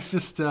was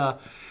just,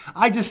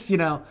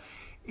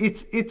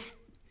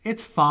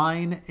 it's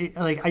fine.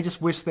 I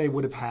just wish they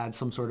would have had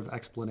some sort of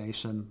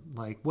explanation,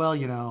 like,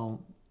 well,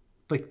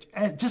 like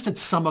just at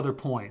some other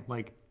point,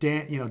 like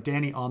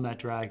Dany on that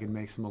dragon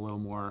makes him a little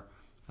more,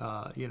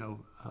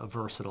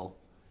 versatile.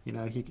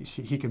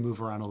 He can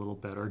move around a little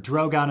bit, or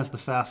Drogon is the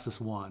fastest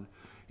one,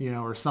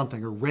 or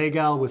something, or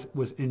Rhaegal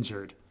was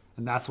injured,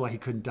 and that's why he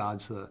couldn't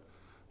dodge the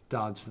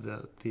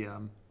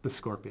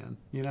Scorpion,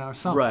 or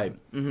something.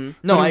 Right. Mm-hmm.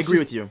 No, I agree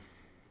with you.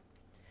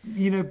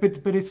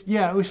 But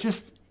it was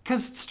just.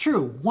 Because it's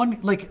true.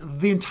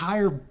 The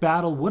entire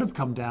battle would have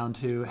come down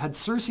to, had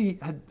Cersei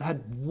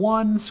had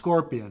one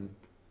Scorpion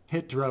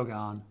hit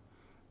Drogon,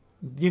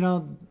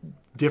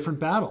 different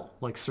battle.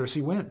 Like,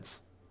 Cersei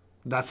wins.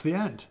 That's the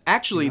end.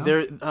 Actually,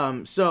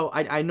 so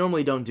I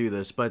normally don't do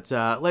this, but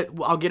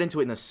I'll get into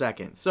it in a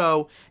second.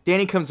 So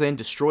Dany comes in,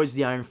 destroys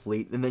the Iron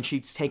Fleet, and then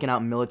she's taken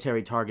out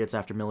military targets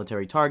after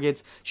military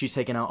targets. She's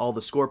taken out all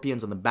the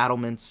Scorpions on the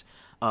battlements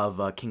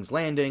of King's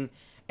Landing.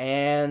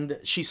 And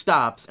she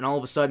stops, and all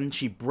of a sudden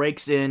she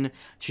breaks in.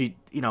 She,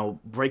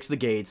 breaks the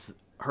gates.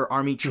 her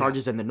army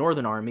charges in the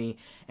Northern Army,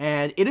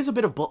 and it is a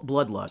bit of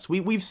bloodlust.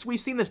 We've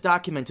seen this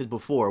documented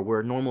before,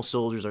 where normal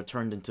soldiers are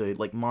turned into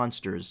like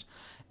monsters,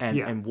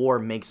 and war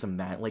makes them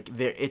that. Like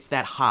it's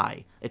that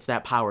high, it's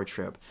that power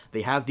trip.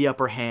 They have the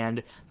upper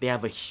hand. They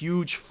have a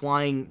huge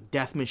flying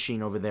death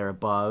machine over there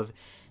above.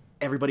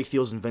 Everybody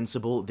feels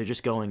invincible. They're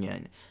just going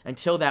in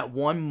until that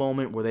one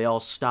moment where they all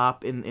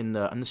stop on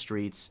the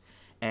streets,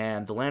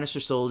 and the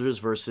Lannister soldiers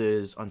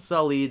versus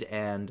Unsullied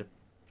and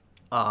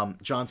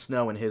Jon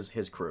Snow and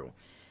his crew.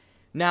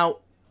 Now,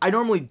 I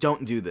normally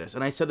don't do this,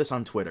 and I said this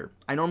on Twitter.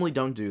 I normally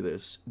don't do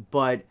this,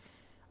 but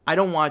I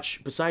don't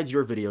watch, besides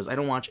your videos, I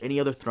don't watch any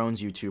other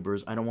Thrones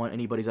YouTubers. I don't want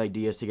anybody's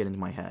ideas to get into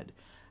my head.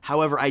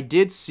 However, I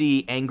did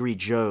see Angry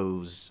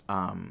Joe's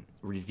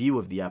review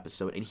of the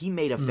episode, and he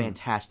made a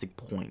fantastic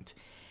point.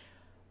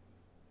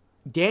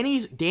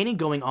 Dany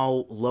going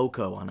all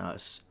loco on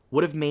us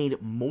would have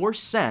made more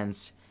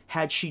sense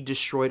had she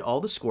destroyed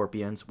all the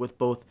scorpions with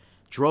both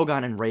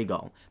Drogon and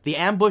Rhaegal. The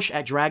ambush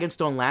at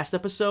Dragonstone last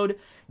episode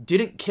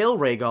didn't kill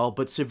Rhaegal,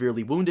 but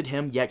severely wounded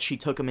him, yet she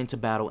took him into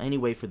battle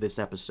anyway for this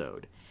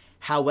episode.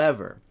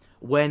 However,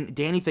 when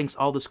Dany thinks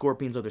all the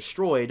scorpions are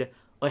destroyed,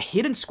 a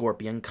hidden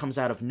scorpion comes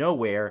out of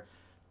nowhere,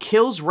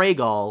 kills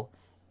Rhaegal,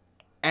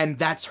 and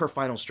that's her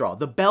final straw.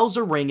 The bells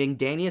are ringing,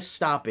 Dany is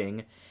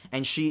stopping,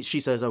 and she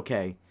says,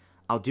 okay,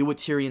 I'll do what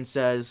Tyrion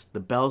says, the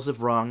bells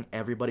have rung,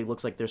 everybody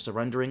looks like they're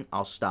surrendering,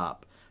 I'll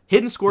stop.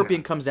 Hidden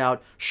Scorpion comes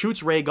out,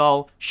 shoots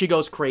Rhaegal, she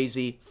goes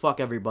crazy, fuck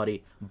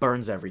everybody,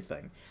 burns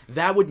everything.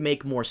 That would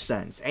make more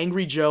sense.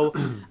 Angry Joe,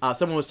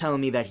 someone was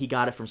telling me that he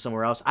got it from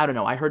somewhere else. I don't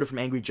know, I heard it from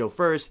Angry Joe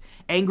first.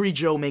 Angry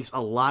Joe makes a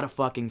lot of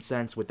fucking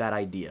sense with that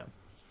idea.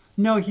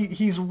 No,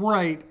 he's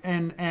right,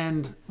 and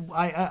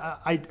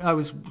I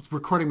was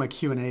recording my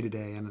Q&A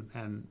today,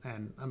 and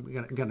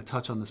I'm gonna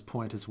touch on this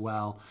point as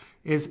well.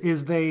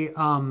 Is they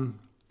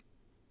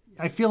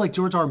I feel like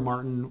George R.R.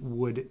 Martin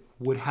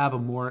would have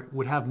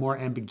more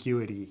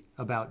ambiguity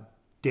about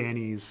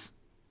Dany's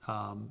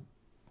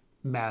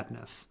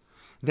madness.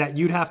 That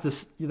you'd have to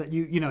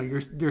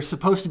there's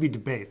supposed to be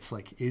debates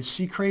like, is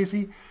she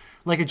crazy?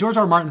 Like a George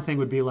R.R. Martin thing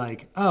would be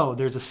like, oh,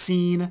 there's a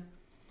scene,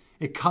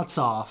 it cuts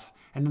off,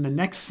 and then the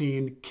next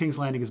scene, King's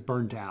Landing is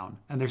burned down,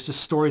 and there's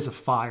just stories of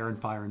fire and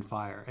fire and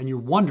fire, and you're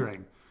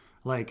wondering,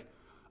 like,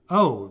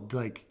 oh,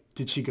 like,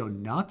 did she go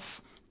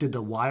nuts? Did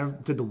the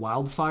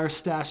wildfire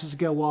stashes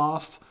go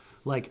off?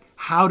 Like,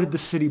 how did the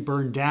city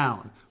burn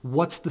down?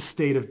 What's the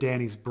state of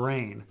Dany's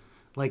brain?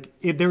 Like,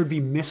 there would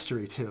be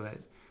mystery to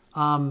it.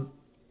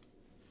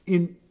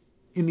 In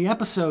the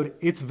episode,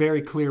 it's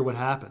very clear what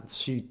happens.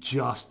 She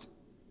just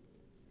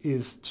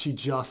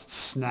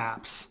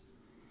snaps,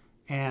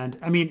 and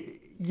I mean,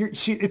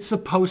 it's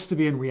supposed to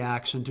be in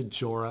reaction to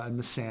Jorah and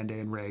Missandei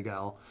and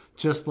Rhaegal,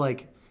 just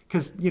like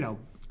because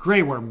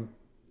Grey Worm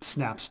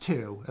snaps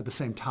too at the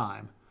same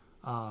time.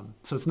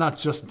 So it's not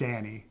just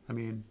Dany. I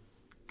mean,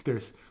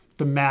 there's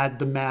the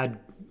mad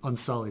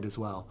Unsullied as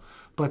well.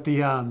 But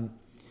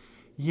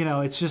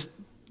it's just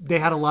they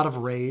had a lot of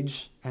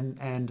rage,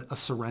 and a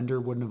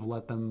surrender wouldn't have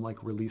let them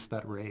like release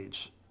that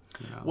rage.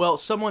 Well,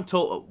 someone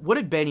told... What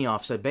did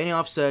Benioff say?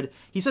 Benioff said...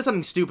 He said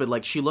something stupid,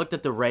 like, she looked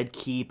at the Red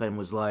Keep and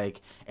was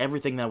like,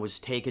 everything that was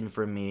taken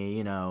from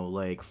me,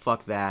 like,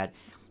 fuck that.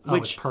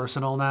 Which, it's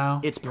personal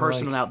now? It's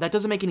personal now. That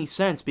doesn't make any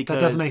sense because...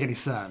 That doesn't make any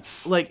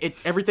sense. Like,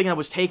 everything that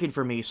was taken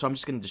from me, so I'm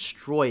just going to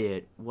destroy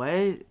it.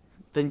 What?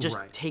 Then just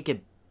take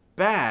it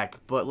back.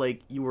 But,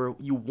 like, you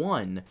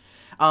won.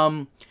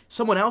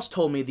 Someone else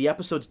told me the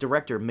episode's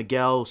director,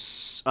 Miguel...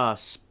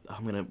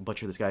 I'm going to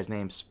butcher this guy's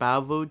name.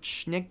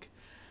 Spavochnik?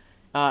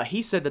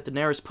 He said that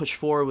Daenerys pushed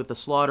forward with the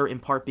slaughter in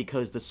part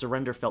because the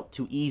surrender felt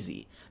too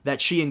easy. That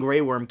she and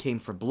Grey Worm came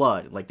for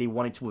blood. Like, they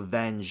wanted to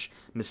avenge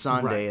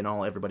Missandei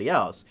and everybody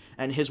else.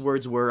 And his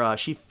words were,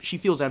 she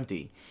feels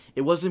empty.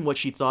 It wasn't what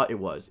she thought it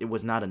was. It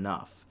was not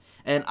enough.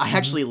 And I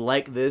actually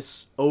like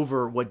this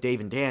over what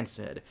Dave and Dan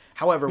said.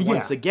 However,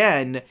 once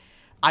again,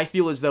 I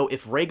feel as though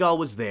if Rhaegal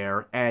was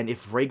there, and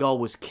if Rhaegal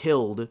was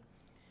killed...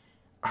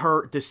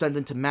 her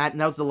descendant to Matt, and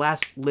that was the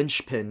last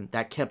linchpin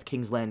that kept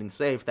King's Landing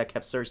safe, that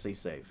kept Cersei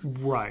safe.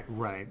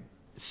 Right.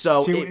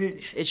 So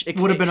it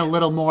would have been a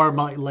little more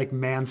like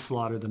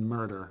manslaughter than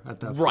murder at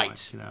that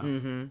point.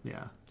 Right.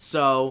 Yeah.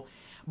 So,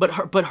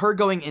 but her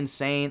going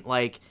insane,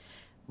 like,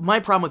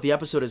 my problem with the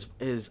episode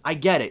is I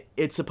get it.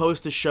 It's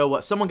supposed to show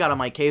what... Someone got on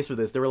my case for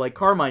this. They were like,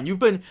 Carmine, you've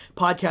been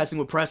podcasting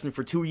with Preston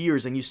for 2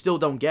 years, and you still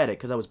don't get it,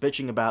 because I was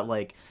bitching about,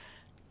 like...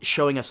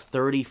 showing us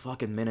 30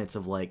 fucking minutes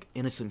of like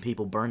innocent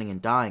people burning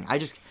and dying. I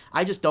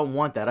just don't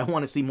want that. I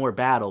want to see more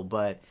battle.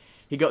 But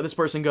this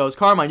person goes,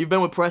 Carmine, you've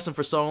been with Preston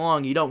for so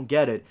long, you don't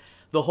get it.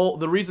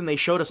 The reason they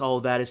showed us all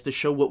of that is to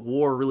show what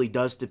war really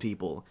does to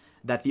people.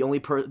 That the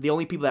only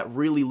people that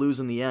really lose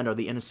in the end are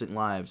the innocent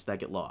lives that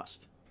get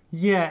lost.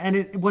 Yeah,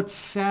 and what's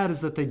sad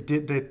is that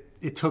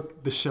it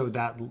took the show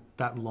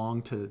that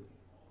long to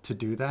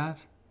do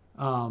that.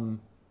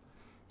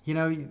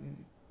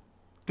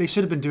 They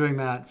should have been doing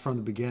that from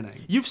the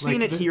beginning. You've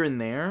seen it here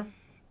and there.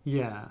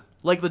 Yeah.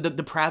 Like the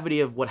depravity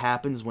of what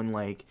happens when,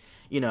 like,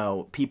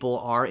 people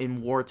are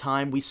in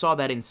wartime. We saw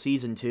that in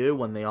season 2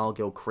 when they all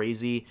go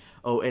crazy.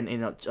 Oh,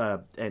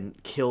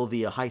 and kill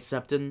the High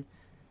Septon.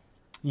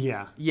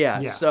 Yeah.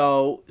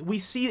 So we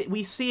see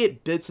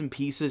it bits and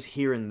pieces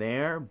here and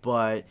there,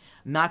 but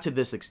not to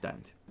this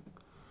extent.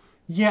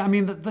 Yeah, I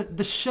mean,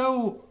 the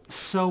show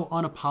so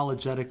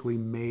unapologetically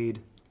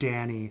made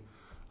Dany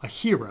a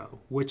hero,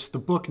 which the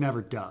book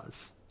never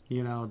does.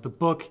 The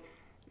book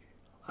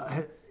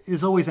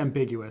is always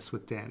ambiguous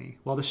with Dany,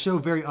 while the show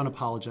very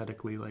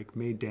unapologetically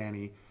made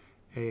Dany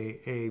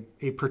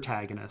a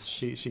protagonist.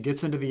 She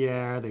gets into the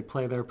air. They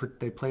play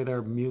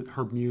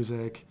her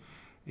music.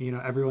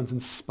 Everyone's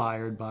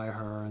inspired by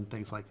her and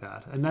things like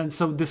that. And then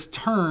so this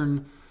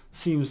turn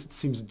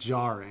seems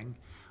jarring.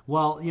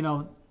 Well,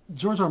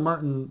 George R. R.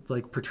 Martin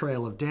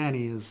portrayal of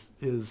Dany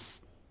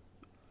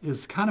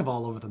is kind of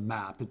all over the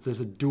map. There's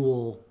a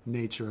dual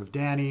nature of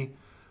Dany,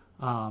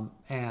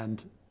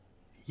 and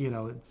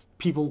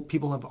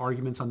people have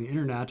arguments on the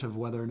internet of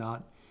whether or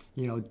not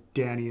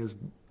Dany is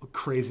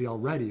crazy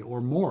already or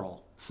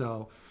moral.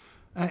 So,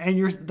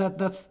 and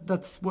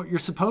that's what you're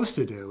supposed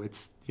to do.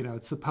 It's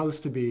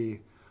supposed to be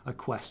a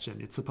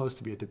question. It's supposed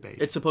to be a debate.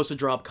 It's supposed to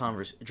draw up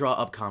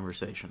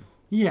conversation.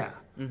 Yeah.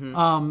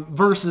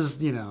 Versus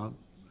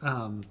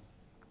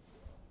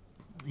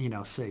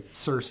say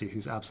Cersei,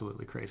 who's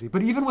absolutely crazy.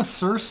 But even with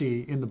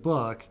Cersei in the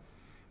book,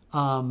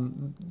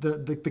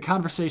 the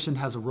conversation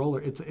has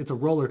it's a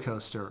roller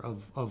coaster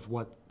of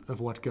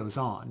what goes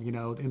on.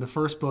 In the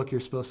first book,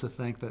 you're supposed to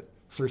think that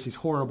Cersei's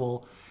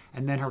horrible,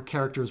 and then her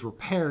character is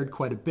repaired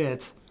quite a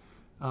bit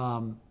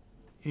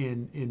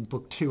in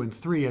book 2 and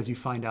 3 as you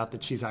find out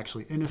that she's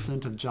actually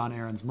innocent of Jon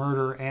Arryn's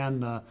murder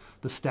and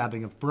the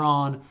stabbing of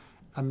Bran.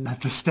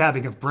 Not the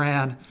stabbing of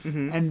Bran.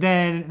 And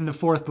then in the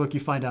 4th book, you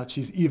find out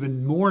she's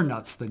even more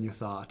nuts than you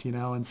thought,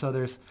 And so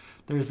there's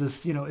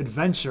this,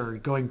 adventure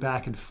going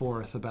back and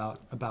forth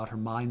about her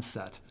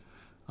mindset.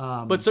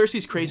 But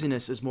Cersei's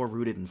craziness is more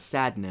rooted in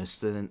sadness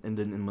than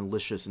in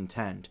malicious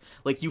intent.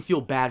 You feel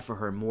bad for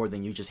her more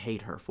than you just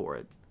hate her for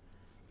it.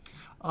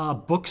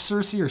 Book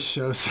Cersei or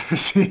show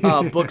Cersei?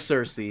 Book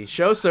Cersei.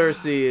 Show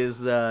Cersei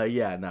is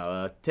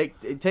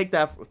take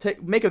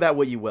that, make of that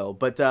what you will.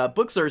 But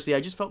book Cersei, I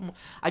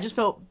just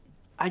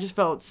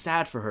felt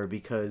sad for her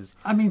because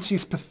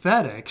she's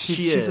pathetic.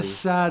 She's a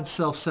sad,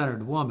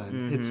 self-centered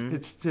woman.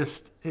 It's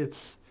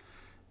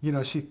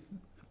she.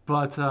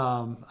 But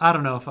I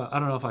don't know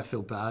if I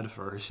feel bad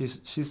for her.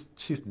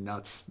 She's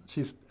nuts.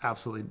 She's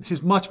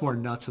much more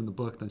nuts in the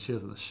book than she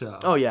is in the show.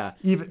 Oh yeah.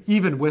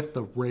 Even with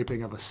the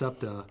raping of a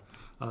septa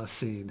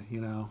scene,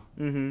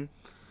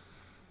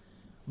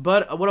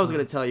 But what I was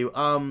gonna tell you,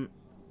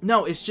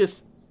 no, it's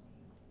just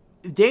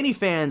Dany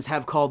fans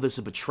have called this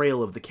a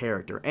betrayal of the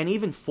character, and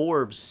even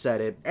Forbes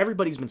said it.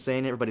 Everybody's been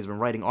saying it. Everybody's been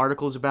writing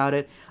articles about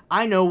it.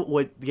 I know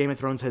what Game of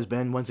Thrones has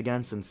been once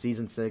again since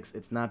season 6.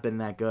 It's not been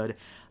that good.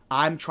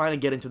 I'm trying to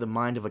get into the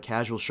mind of a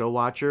casual show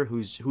watcher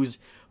whose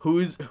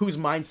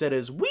mindset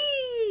is,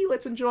 wee,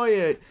 let's enjoy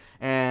it,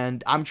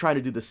 and I'm trying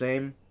to do the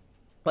same.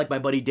 Like my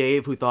buddy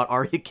Dave, who thought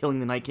Arya killing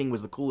the Night King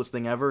was the coolest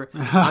thing ever.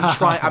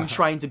 I'm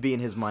trying to be in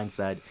his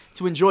mindset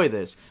to enjoy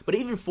this. But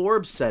even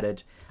Forbes said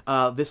it.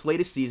 This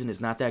latest season is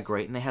not that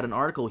great, and they had an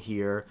article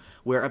here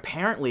where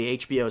apparently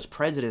HBO's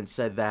president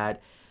said that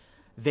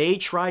they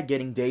tried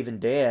getting Dave and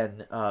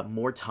Dan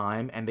more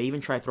time, and they even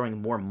tried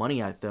throwing more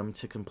money at them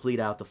to complete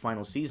out the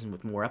final season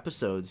with more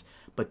episodes,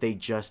 but they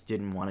just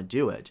didn't want to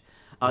do it.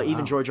 Wow.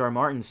 Even George R. R.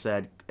 Martin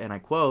said, and I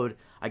quote,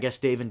 "I guess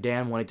Dave and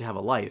Dan wanted to have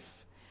a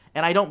life."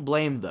 And I don't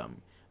blame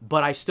them,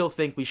 but I still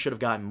think we should have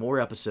gotten more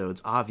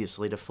episodes,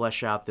 obviously, to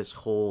flesh out this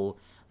whole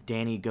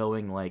Dany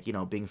going,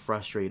 being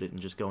frustrated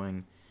and just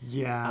going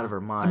out of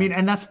her mind.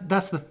 And that's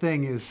the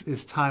thing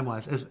is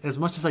time-wise. As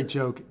much as I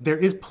joke, there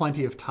is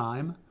plenty of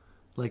time.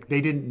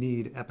 They didn't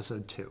need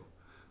episode 2.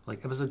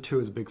 Episode 2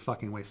 is a big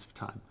fucking waste of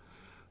time.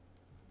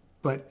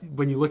 But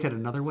when you look at it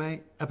another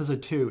way,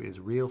 episode 2 is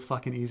real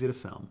fucking easy to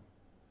film.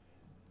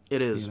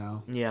 It is.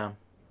 Yeah.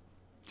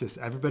 Just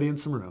everybody in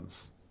some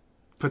rooms.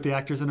 Put the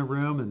actors in a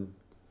room and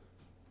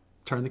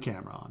turn the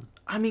camera on.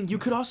 You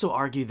could also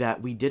argue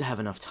that we did have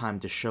enough time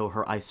to show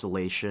her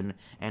isolation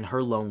and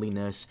her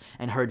loneliness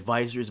and her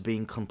advisors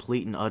being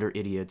complete and utter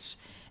idiots.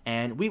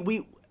 And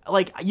we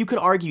you could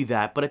argue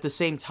that, but at the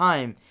same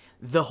time,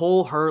 the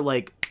whole her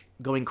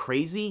going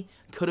crazy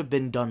could have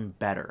been done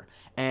better.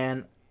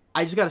 And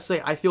I just gotta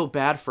say, I feel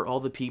bad for all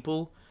the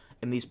people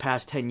in these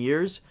past 10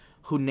 years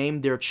who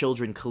named their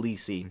children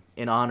Khaleesi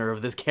in honor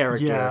of this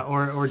character. Yeah,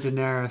 or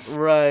Daenerys.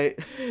 Right.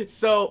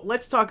 So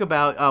let's talk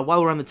about,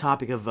 while we're on the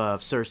topic of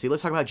Cersei,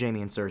 let's talk about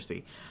Jaime and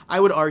Cersei. I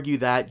would argue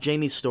that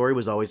Jaime's story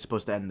was always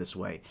supposed to end this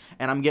way.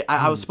 And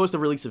I was supposed to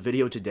release a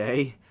video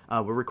today.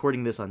 We're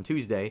recording this on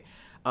Tuesday.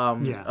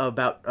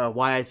 About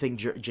why I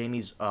think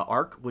Jaime's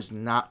arc was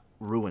not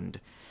ruined.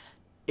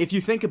 If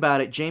you think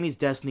about it, Jaime's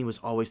destiny was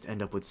always to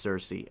end up with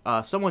Cersei.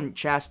 Someone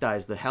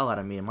chastised the hell out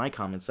of me in my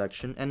comment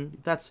section, and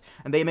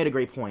they made a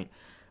great point.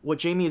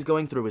 What Jaime is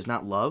going through is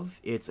not love,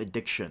 it's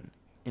addiction,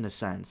 in a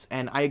sense.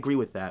 And I agree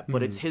with that,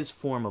 but it's his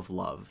form of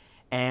love.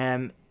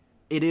 And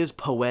it is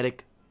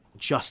poetic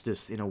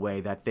justice in a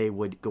way that they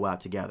would go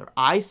out together.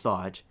 I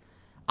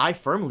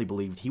firmly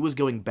believed he was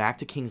going back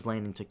to King's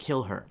Landing to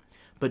kill her.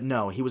 But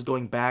no, he was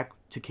going back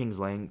to King's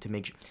Landing to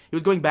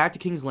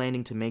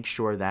make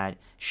sure that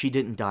she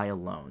didn't die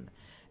alone.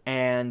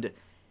 And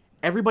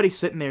everybody's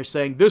sitting there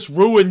saying, this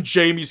ruined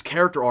Jaime's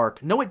character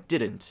arc. No, it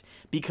didn't.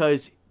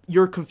 Because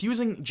you're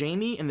confusing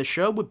Jaime in the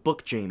show with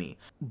Book Jaime.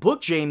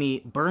 Book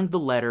Jaime burned the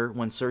letter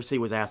when Cersei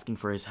was asking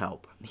for his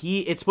help.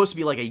 It's supposed to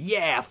be like a,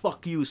 yeah,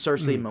 fuck you,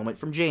 Cersei moment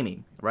from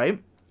Jaime,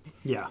 right?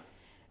 Yeah.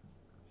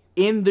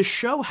 In the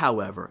show,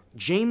 however,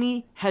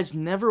 Jaime has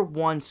never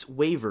once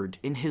wavered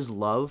in his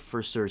love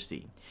for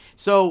Cersei.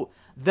 So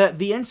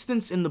the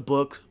instance in the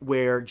book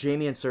where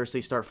Jaime and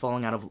Cersei start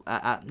falling out of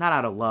not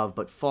out of love,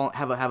 but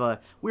have a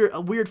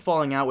weird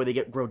falling out where they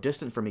grow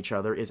distant from each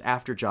other is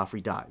after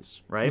Joffrey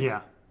dies, right?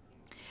 Yeah.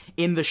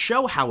 In the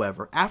show,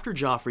 however, after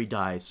Joffrey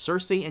dies,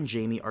 Cersei and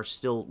Jaime are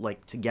still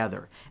like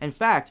together. In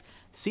fact,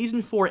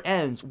 season 4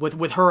 ends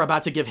with her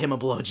about to give him a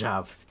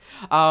blowjob,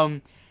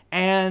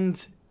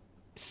 and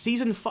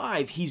season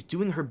 5, he's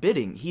doing her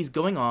bidding. He's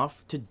going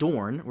off to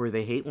Dorne, where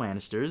they hate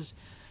Lannisters,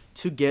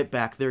 to get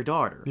back their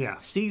daughter. Yeah.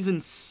 Season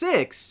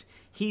 6,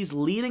 he's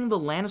leading the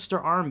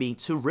Lannister army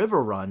to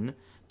Riverrun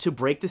to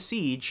break the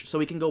siege so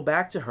he can go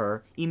back to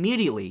her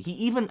immediately. He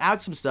even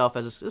outs himself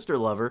as a sister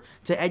lover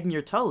to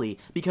Edmure Tully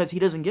because he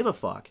doesn't give a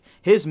fuck.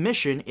 His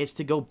mission is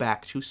to go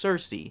back to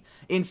Cersei.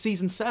 In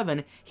season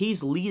 7,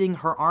 he's leading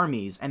her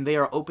armies, and they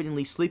are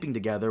openly sleeping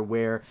together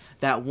where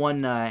that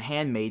one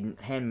handmaid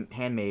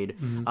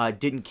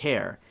didn't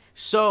care.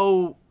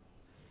 So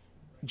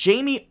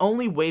Jaime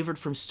only wavered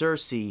from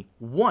Cersei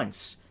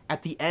once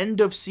at the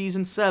end of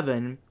season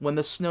 7 when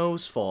the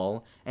snows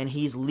fall and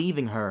he's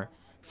leaving her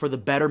for the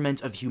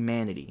betterment of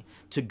humanity,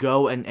 to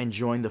go and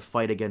join the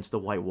fight against the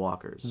White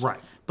Walkers. Right.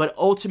 But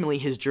ultimately,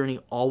 his journey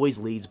always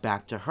leads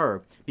back to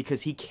her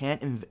because he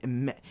can't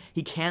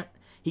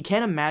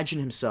imagine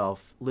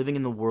himself living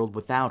in the world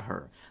without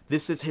her.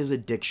 This is his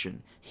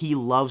addiction. He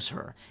loves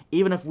her,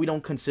 even if we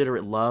don't consider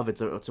it love. It's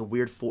a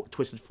weird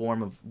twisted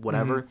form of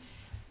whatever.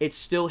 It's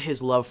still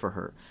his love for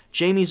her.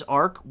 Jaime's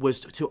arc was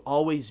to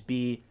always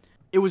be.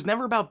 It was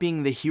never about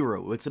being the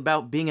hero. It's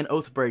about being an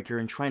oathbreaker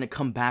and trying to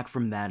come back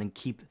from that and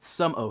keep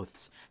some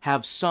oaths,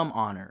 have some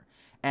honor.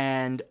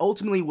 And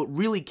ultimately, what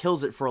really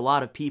kills it for a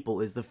lot of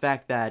people is the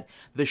fact that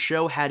the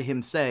show had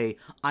him say,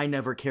 I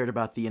never cared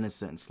about the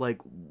innocents. Like,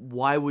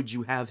 why would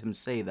you have him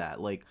say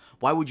that? Like,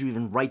 why would you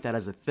even write that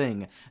as a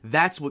thing?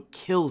 That's what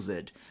kills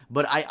it.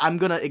 But I'm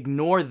going to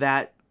ignore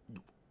that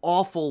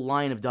awful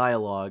line of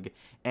dialogue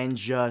and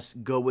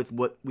just go with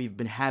what we've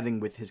been having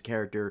with his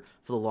character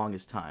for the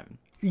longest time.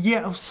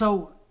 Yeah,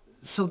 so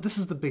this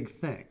is the big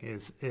thing,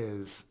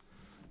 is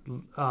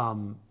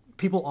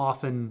people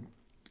often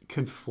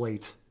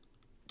conflate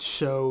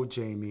show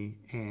Jaime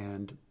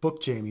and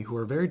book Jaime, who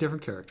are very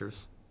different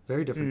characters.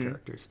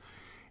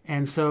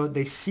 And so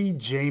they see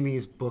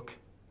Jaime's book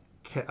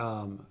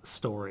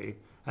story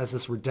as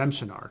this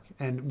redemption arc.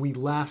 And we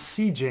last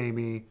see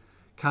Jaime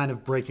kind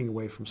of breaking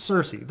away from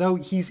Cersei, though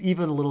he's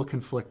even a little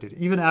conflicted.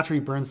 Even after he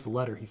burns the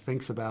letter, he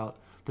thinks about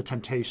the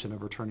temptation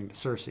of returning to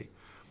Cersei.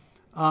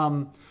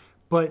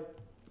 But,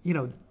 you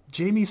know,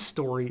 Jaime's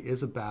story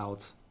is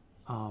about,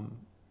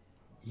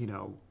 you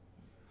know,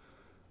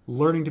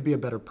 learning to be a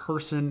better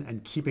person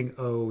and keeping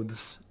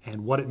oaths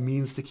and what it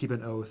means to keep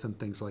an oath and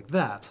things like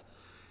that.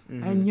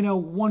 And, you know,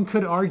 one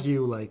could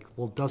argue, like,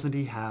 well, doesn't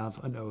he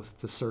have an oath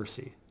to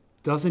Cersei?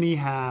 Doesn't he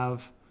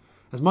have,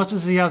 as much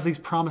as he has these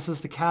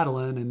promises to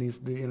Catelyn and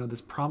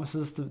these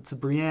promises to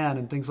Brienne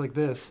and things like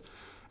this,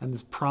 and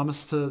this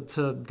promise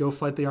to go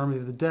fight the army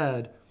of the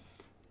dead,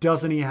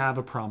 doesn't he have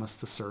a promise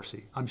to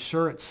Cersei? I'm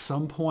sure at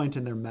some point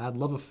in their mad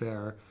love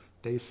affair,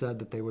 they said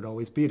that they would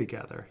always be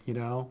together, you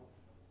know?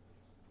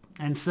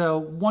 And so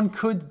one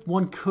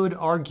could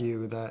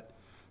argue that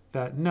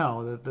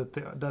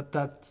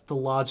that's the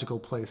logical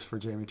place for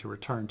Jaime to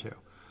return to,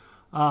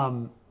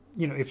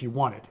 you know, if you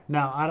wanted.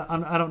 Now,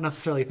 I don't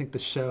necessarily think the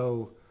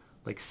show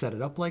like set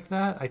it up like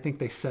that. I think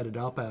they set it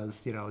up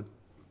as, you know,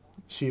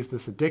 she's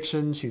this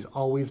addiction. She's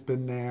always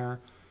been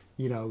there.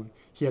 You know,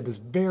 he had this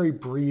very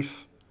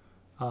brief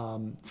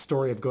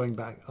story of going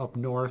back up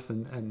north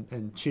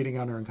and cheating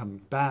on her and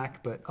coming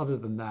back. But other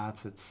than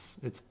that,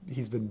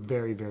 he's been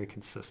very, very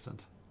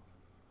consistent.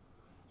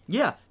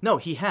 Yeah, no,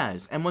 he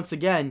has. And once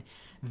again,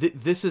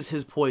 this is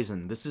his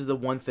poison. This is the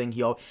one thing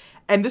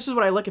and this is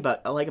what I like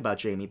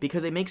about Jaime,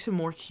 because it makes him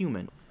more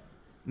human.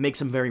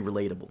 Makes him very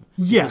relatable.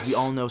 Yes. Because we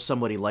all know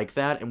somebody like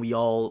that, and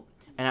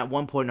at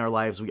one point in our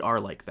lives, we are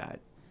like that.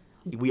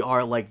 We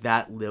are like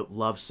that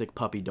lovesick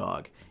puppy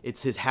dog.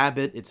 It's his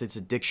habit, it's its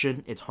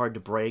addiction, it's hard to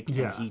break,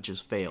 and he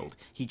just failed.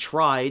 He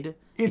tried,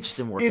 it just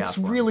didn't work out for him. It's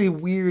really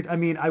weird. I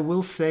mean, I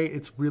will say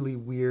it's really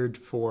weird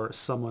for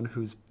someone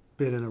who's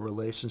been in a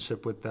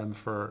relationship with them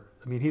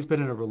he's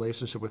been in a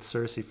relationship with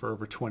Cersei for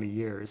over 20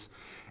 years.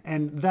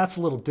 And that's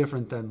a little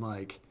different than,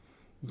 like,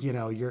 you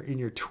know, you're in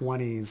your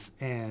 20s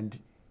and,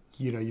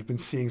 you know, you've been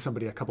seeing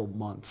somebody a couple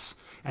months.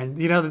 And,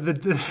 you know,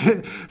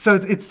 so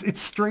it's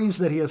strange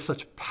that he has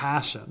such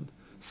passion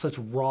such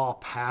raw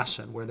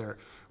passion where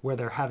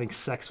they're having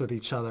sex with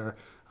each other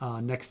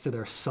next to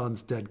their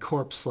son's dead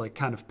corpse, like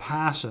kind of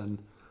passion,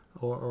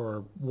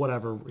 or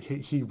whatever,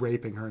 he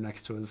raping her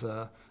next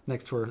to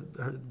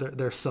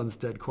their son's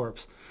dead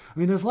corpse. I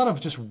mean, there's a lot of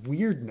just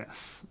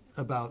weirdness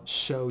about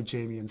show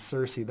Jaime and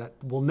Cersei that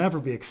will never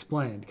be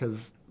explained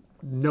because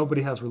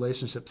nobody has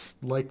relationships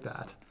like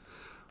that.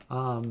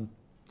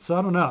 So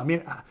I don't know. I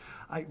mean,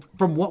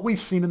 from what we've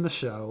seen in the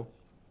show,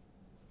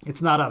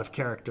 it's not out of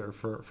character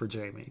for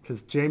Jaime,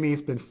 because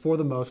Jaime's been, for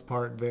the most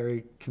part,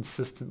 very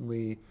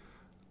consistently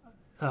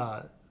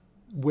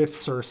with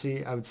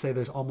Cersei. I would say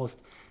there's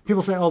almost,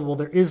 people say, oh, well,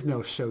 there is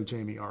no show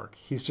Jaime arc.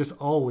 He's just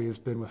always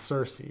been with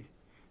Cersei.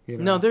 You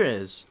know? No, there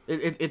is.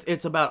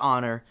 It's about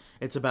honor.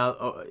 It's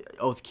about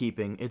oath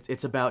keeping.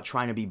 It's about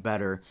trying to be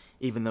better,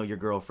 even though your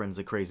girlfriend's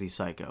a crazy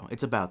psycho.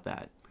 It's about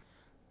that.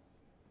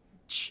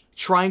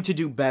 Trying to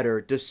do better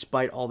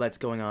despite all that's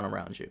going on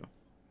around you.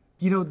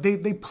 You know,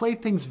 they play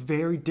things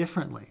very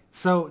differently.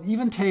 So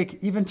even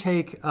take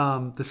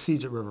the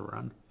siege at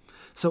Riverrun.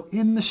 So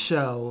in the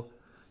show,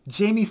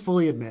 Jaime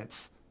fully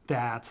admits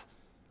that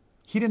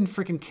he didn't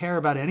freaking care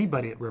about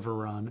anybody at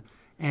Riverrun,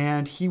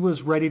 and he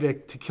was ready to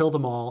kill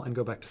them all and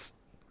go back to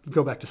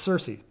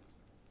Cersei.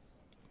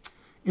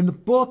 In the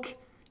book,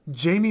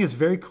 Jaime is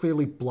very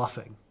clearly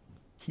bluffing.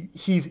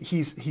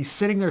 He's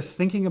sitting there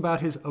thinking about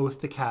his oath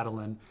to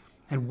Catelyn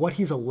and what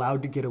he's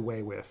allowed to get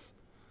away with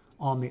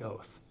on the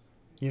oath.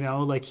 You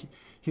know, like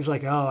he's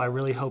like, oh, I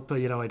really hope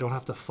I don't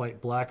have to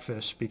fight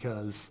Blackfish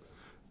because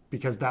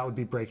that would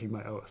be breaking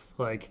my oath.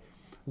 Like,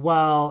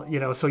 well,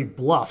 so he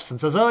bluffs and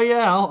says, oh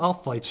yeah, I'll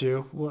fight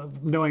you,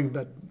 knowing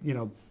that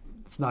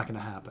it's not going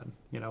to happen.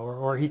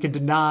 Or he can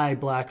deny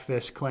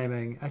Blackfish,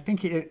 claiming I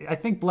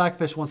think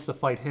Blackfish wants to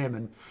fight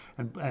him,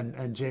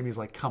 and Jaime's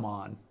like, come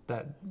on,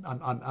 that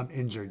I'm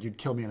injured, you'd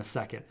kill me in a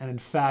second. And in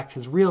fact,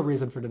 his real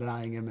reason for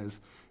denying him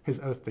is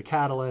his oath to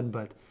Catelyn,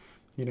 but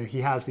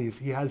he has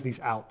these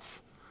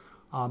outs.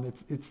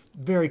 It's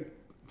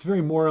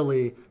very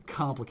morally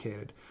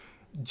complicated.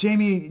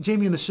 Jaime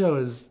in the show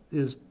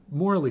is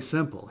morally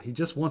simple. He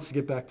just wants to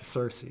get back to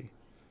Cersei.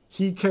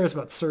 He cares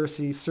about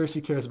Cersei.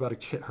 Cersei cares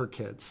about her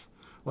kids.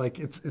 Like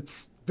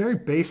it's very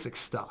basic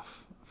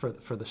stuff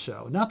for the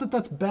show. Not that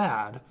that's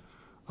bad.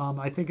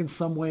 I think in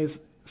some ways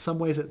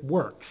it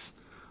works.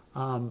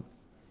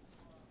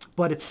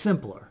 But it's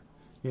simpler.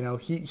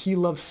 He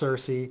loves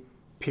Cersei.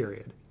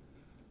 Period.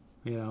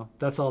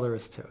 That's all there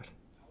is to it.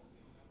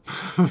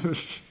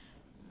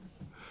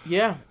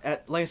 Yeah,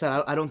 like I said,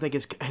 I don't think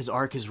his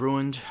arc is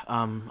ruined.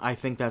 I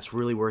think that's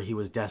really where he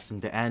was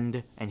destined to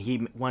end, and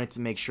he wanted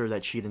to make sure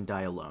that she didn't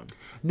die alone.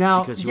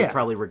 Now, because he would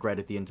probably regret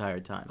it the entire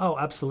time. Oh,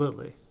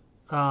 absolutely.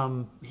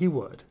 He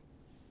would.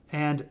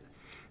 And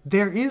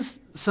there is,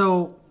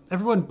 so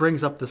everyone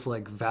brings up this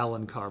like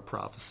Valonqar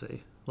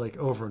prophecy, like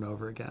over and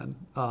over again.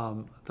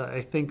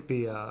 I think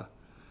the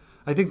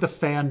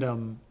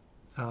fandom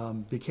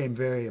became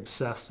very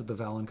obsessed with the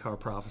Valonqar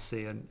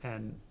prophecy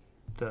and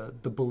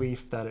the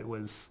belief that it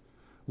was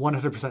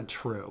 100%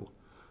 true,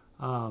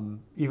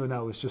 even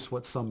though it was just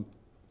what some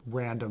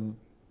random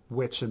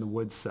witch in the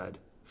woods said.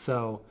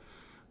 So,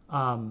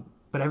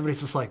 but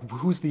everybody's just like,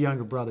 who's the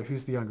younger brother?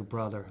 Who's the younger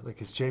brother? Like,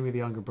 is Jaime the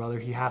younger brother?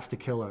 He has to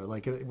kill her.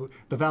 Like,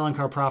 the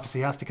Valonqar prophecy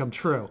has to come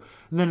true.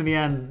 And then in the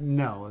end,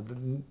 no,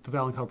 the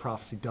Valonqar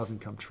prophecy doesn't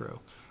come true.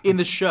 In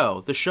the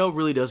show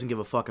really doesn't give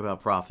a fuck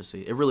about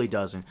prophecy. It really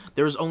doesn't.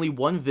 There was only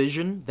one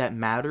vision that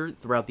mattered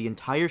throughout the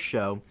entire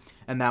show,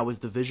 and that was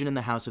the vision in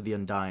the House of the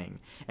Undying.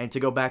 And to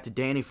go back to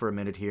Dany for a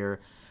minute here,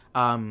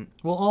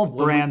 all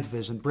Bran's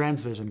vision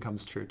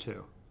comes true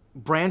too.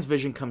 Bran's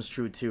vision comes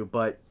true too,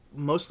 but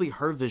mostly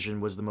her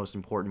vision was the most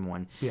important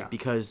one. Yeah.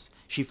 Because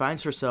she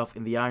finds herself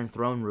in the Iron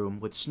Throne room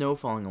with snow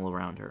falling all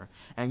around her.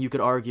 And you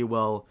could argue,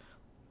 well,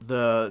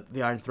 the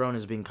Iron Throne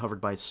is being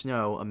covered by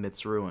snow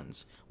amidst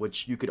ruins,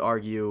 which you could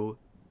argue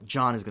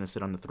Jon is going to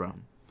sit on the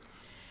throne.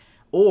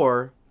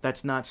 Or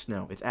that's not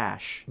snow, it's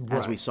ash,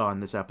 as we saw in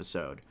this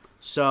episode.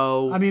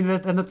 So I mean,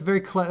 that's a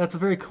very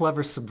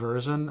clever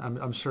subversion.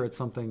 I'm sure it's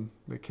something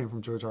that came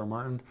from George R.R.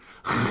 Martin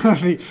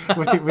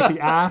with the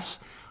ash.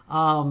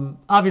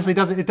 Obviously,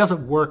 it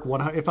doesn't work.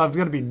 If I was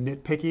going to be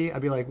nitpicky,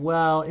 I'd be like,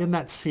 well, in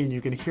that scene,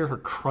 you can hear her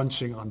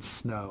crunching on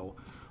snow.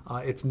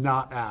 It's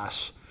not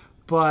ash,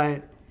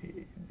 but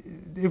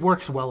it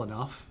works well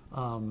enough.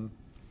 I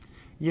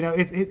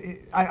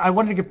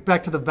wanted to get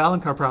back to the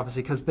Valonqar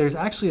prophecy because there's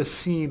actually a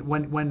scene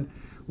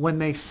when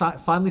they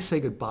finally say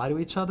goodbye to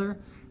each other,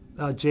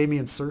 Jaime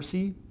and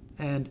Cersei,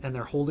 and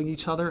they're holding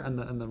each other,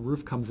 and the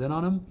roof comes in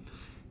on him.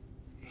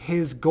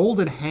 His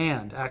golden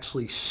hand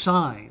actually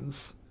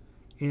shines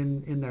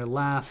in their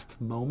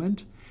last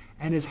moment,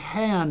 and his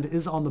hand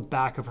is on the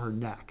back of her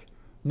neck.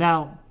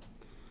 Now,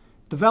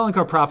 the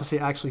Valonqar prophecy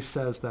actually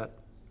says that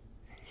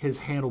his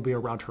hand will be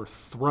around her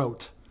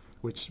throat,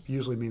 which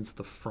usually means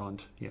the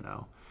front,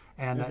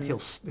 and that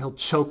he'll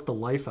choke the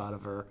life out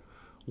of her.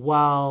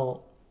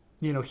 While,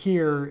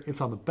 here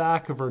it's on the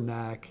back of her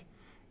neck,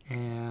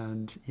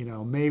 and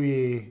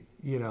maybe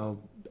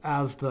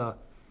as the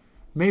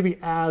maybe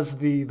as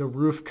the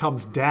roof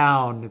comes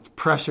down, it's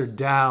pressured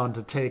down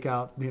to take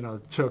out,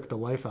 choke the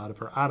life out of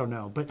her. I don't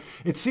know. But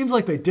it seems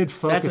like they did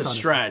focus on That's a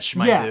stretch,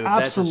 my yeah, dude.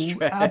 That's a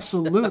stretch.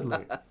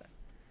 Absolutely.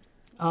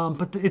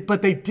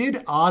 But they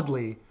did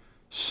oddly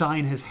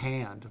shine his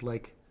hand,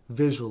 like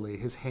visually,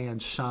 his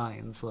hand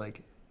shines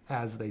like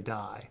as they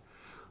die.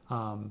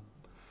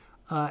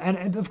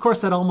 And of course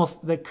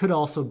that could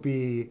also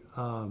be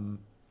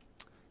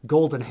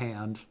Golden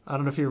Hand. I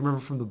don't know if you remember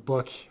from the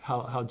book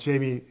how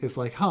Jaime is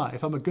like,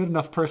 if I'm a good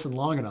enough person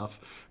long enough,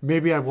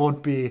 maybe I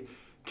won't be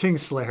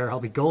Kingslayer, I'll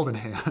be Golden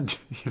Hand.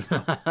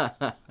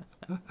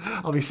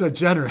 I'll be so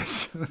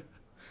generous.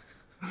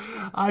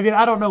 I mean,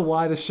 I don't know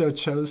why the show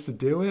chose to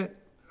do it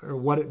or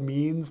what it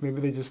means. Maybe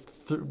they just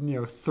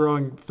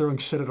throwing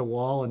shit at a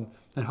wall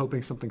and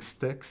hoping something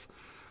sticks.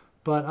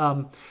 But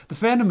the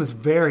fandom is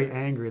very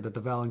angry that the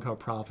Valonqar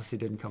prophecy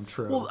didn't come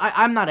true. Well,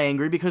 I'm not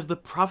angry because the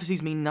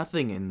prophecies mean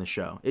nothing in the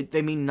show.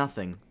 They mean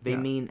nothing. They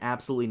mean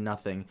absolutely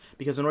nothing.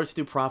 Because in order to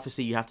do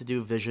prophecy, you have to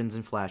do visions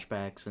and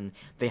flashbacks, and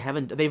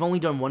they've only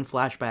done one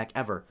flashback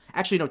ever.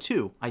 Actually, no,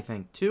 two, I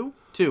think. Two?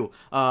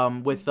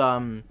 With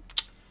Maggie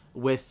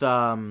the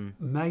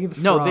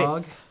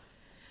Frog.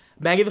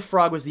 Maggie the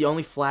Frog was the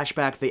only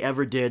flashback they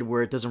ever did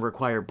where it doesn't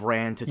require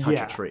Bran to touch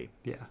a tree.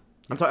 Yeah.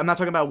 I'm not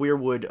talking about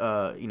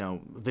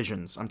Weirwood,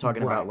 visions. I'm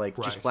talking about,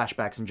 just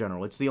flashbacks in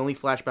general. It's the only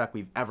flashback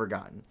we've ever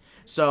gotten.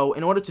 So,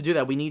 in order to do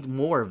that, we need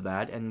more of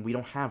that, and we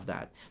don't have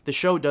that. The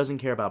show doesn't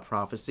care about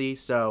prophecy,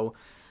 so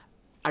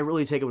I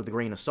really take it with a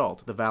grain of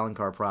salt, the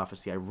Valonqar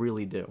prophecy. I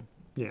really do.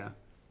 Yeah.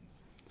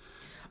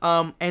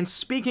 And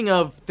speaking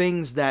of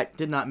things that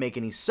did not make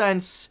any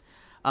sense,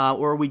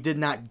 or we did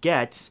not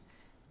get,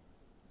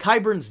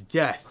 Qyburn's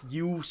death.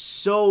 You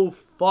so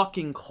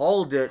fucking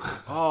called it.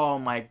 Oh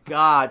my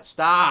god,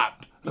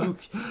 stop.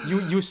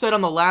 You said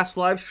on the last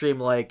live stream,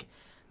 like,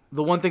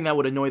 the one thing that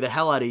would annoy the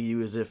hell out of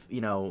you is if, he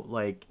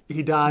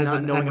dies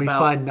and we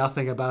find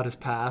nothing about his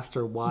past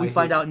or why. We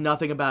find out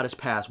nothing about his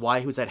past,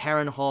 why he was at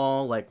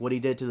Harrenhal, like what he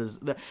did to this.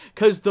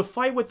 Because the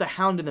fight with the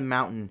Hound in the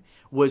mountain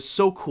was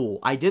so cool.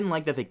 I didn't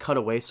like that they cut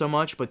away so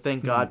much, but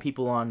thank God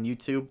people on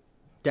YouTube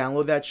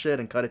download that shit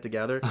and cut it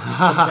together. Some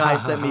guy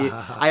sent me,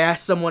 I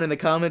asked someone in the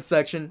comments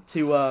section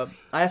I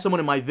asked someone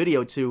in my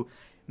video to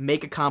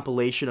make a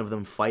compilation of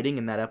them fighting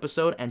in that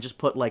episode and just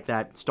put like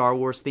that Star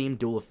Wars theme,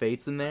 Duel of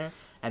Fates in there,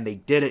 and they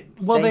did it.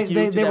 Well,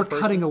 they were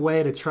cutting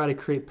away to try to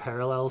create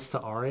parallels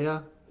to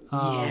Arya.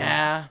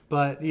 Yeah.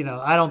 But,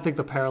 I don't think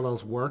the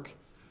parallels work.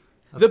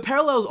 The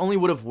parallels only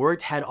would have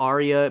worked had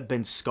Arya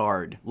been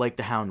scarred like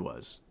the Hound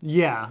was.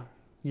 Yeah.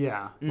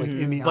 Yeah, like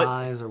in the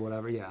eyes or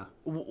whatever, yeah.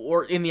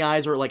 Or in the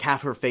eyes or like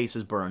half her face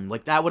is burned.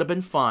 Like that would have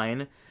been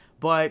fine.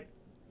 But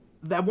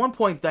at one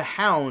point the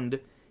Hound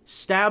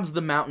stabs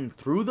the mountain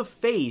through the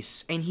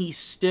face and he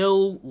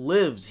still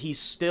lives. He's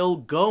still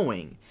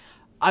going.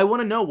 I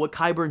want to know what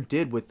Qyburn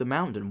did with the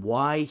mountain.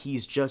 Why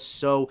he's just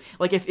so...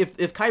 Like if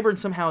Qyburn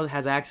somehow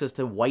has access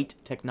to white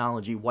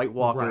technology, White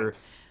Walker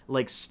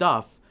like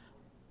stuff,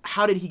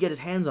 how did he get his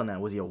hands on that?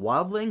 Was he a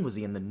wildling? Was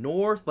he in the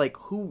north? Like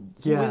who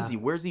is he?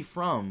 Where's he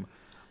from?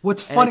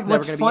 What's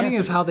funny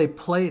is how they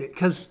played it,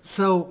 because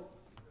so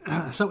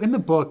in the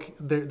book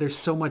there's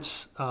so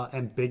much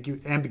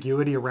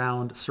ambiguity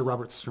around Sir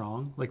Robert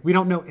Strong. Like we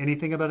don't know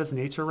anything about his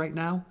nature right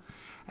now,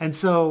 and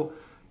so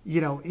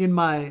in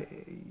my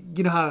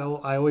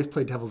how I always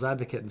play devil's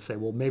advocate and say,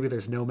 well, maybe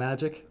there's no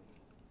magic,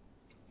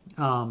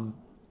 and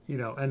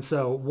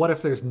so what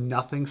if there's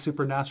nothing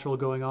supernatural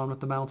going on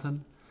with the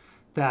mountain?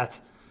 That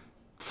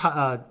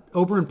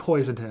Oberyn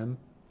poisoned him,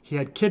 he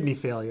had kidney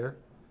failure,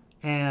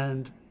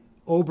 and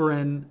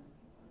Oberyn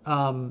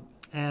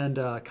and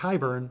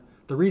Qyburn,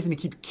 the reason he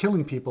keeps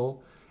killing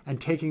people and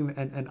taking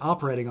and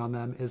operating on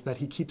them is that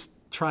he keeps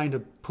trying to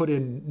put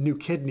in new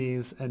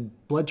kidneys and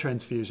blood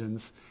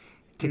transfusions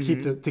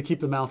to keep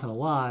the mountain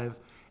alive.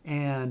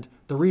 And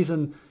the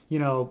reason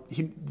no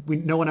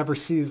one ever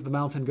sees the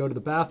mountain go to the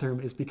bathroom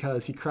is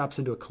because he craps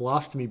into a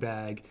colostomy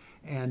bag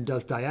and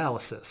does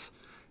dialysis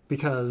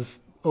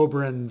because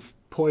Oberyn's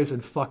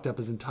poison fucked up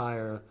his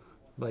entire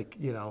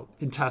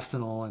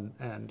intestinal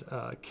and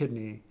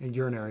kidney and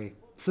urinary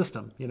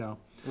system,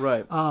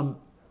 Right.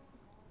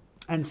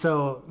 And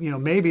so,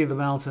 maybe the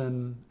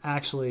mountain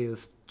actually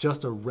is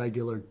just a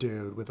regular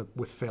dude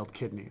with failed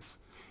kidneys.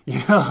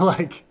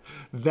 That's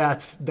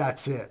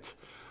it.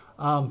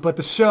 But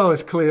the show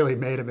has clearly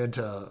made him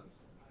into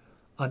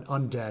an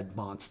undead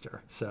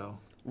monster. So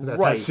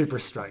that's super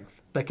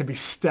strength. That can be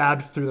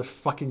stabbed through the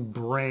fucking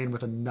brain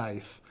with a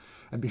knife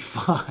and be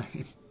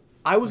fine.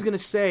 I was going to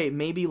say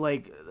maybe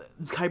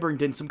Qyburn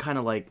did some kind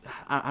of I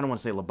don't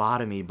want to say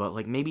lobotomy,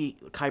 but maybe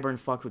Qyburn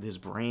fucked with his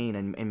brain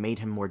and made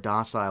him more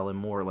docile and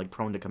more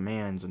prone to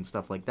commands and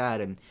stuff like that,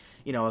 and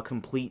a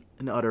complete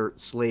and utter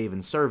slave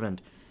and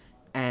servant.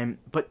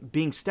 But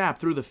being stabbed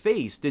through the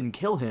face didn't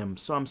kill him,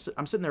 so I'm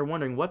sitting there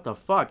wondering what the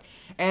fuck.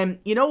 And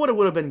you know what it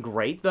would have been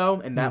great though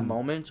in that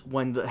moment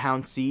when the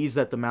Hound sees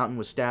that the mountain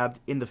was stabbed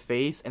in the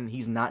face and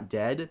he's not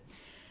dead,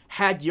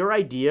 had your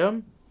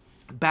idea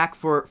back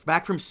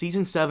from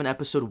season 7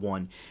 episode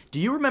 1. Do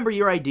you remember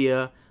your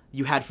idea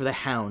you had for the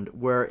Hound,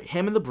 where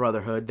him and the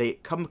Brotherhood, they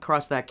come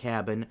across that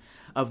cabin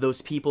of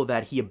those people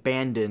that he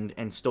abandoned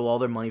and stole all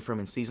their money from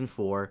in season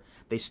 4.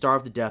 They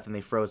starved to death and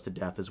they froze to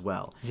death as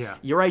well. Yeah.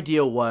 Your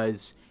idea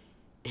was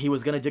he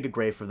was going to dig a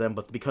grave for them,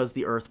 but because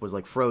the earth was,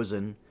 like,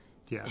 frozen,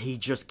 he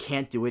just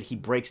can't do it. He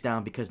breaks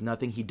down because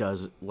nothing he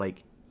does,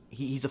 like,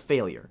 he's a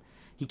failure.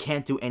 He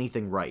can't do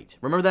anything right.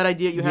 Remember that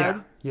idea you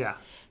had? Yeah.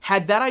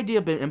 Had that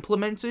idea been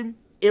implemented,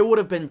 it would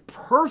have been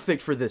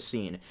perfect for this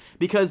scene,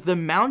 because the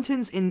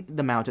Hound's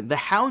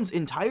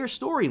entire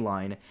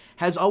storyline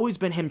has always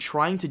been him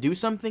trying to do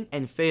something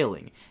and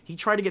failing. He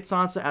tried to get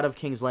Sansa out of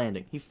King's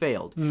Landing. He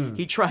failed.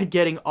 He tried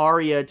getting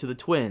Arya to the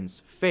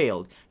twins.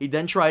 Failed. He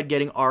then tried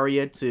getting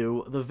Arya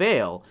to the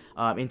Vale,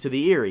 into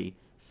the Eyrie.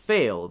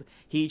 Failed.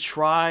 He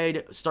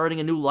tried starting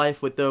a new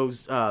life with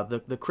those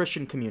the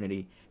Christian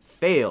community.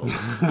 Failed.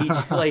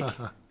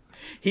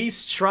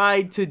 He's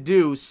tried to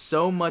do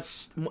so much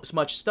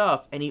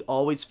stuff, and he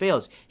always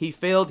fails. He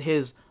failed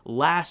his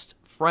last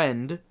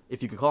friend,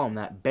 if you could call him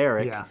that,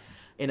 Beric,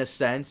 in a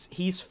sense.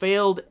 He's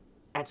failed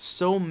at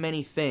so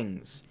many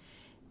things,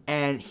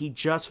 and he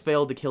just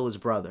failed to kill his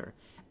brother.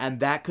 And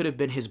that could have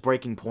been his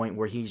breaking point,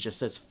 where he just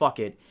says, fuck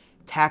it,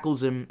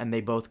 tackles him, and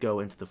they both go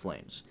into the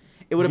flames.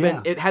 It would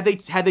have been,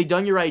 had they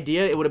done your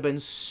idea, it would have been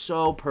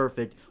so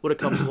perfect, would have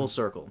come full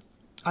circle.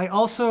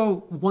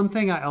 One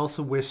thing I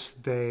also wish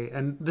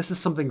and this is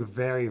something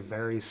very,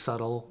 very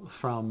subtle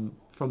from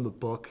the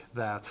book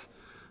that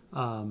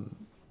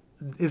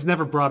is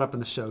never brought up in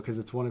the show, because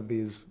it's one of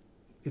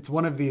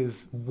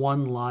these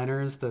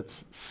one-liners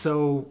that's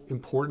so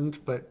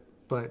important, but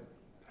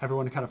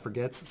everyone kind of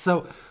forgets.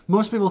 So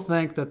most people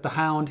think that the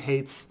Hound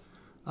hates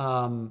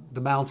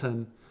the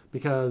Mountain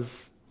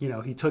because,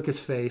 he took his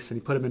face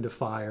and he put him into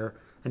fire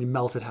and he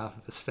melted half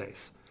of his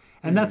face.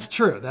 And that's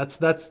true. That's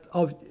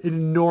an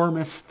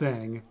enormous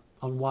thing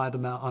on why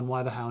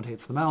the Hound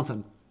hates the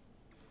Mountain.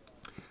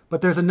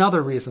 But there's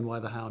another reason why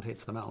the Hound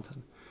hates the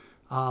Mountain.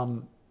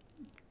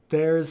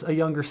 There's a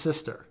younger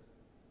sister.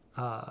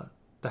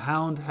 The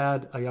Hound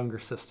had a younger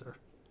sister.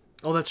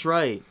 Oh, that's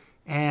right.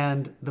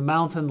 And the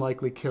Mountain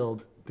likely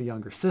killed the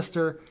younger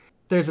sister.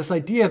 There's this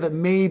idea that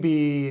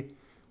maybe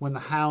when the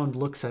Hound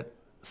looks at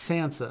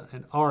Sansa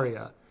and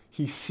Arya,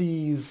 he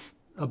sees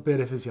a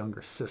bit of his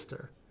younger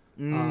sister.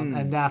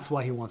 And that's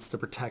why he wants to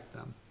protect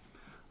them.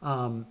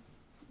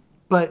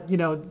 But,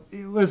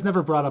 it was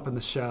never brought up in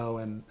the show.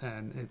 And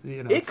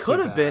it could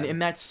have been in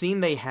that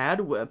scene they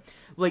had,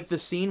 like the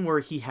scene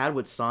where he had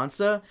with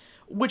Sansa,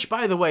 which,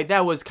 by the way,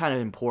 that was kind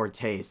of in poor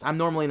taste. I'm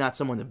normally not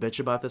someone to bitch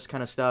about this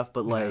kind of stuff,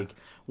 but, like,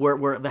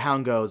 where the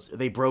Hound goes,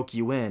 they broke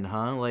you in,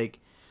 huh? Like,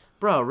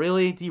 bro,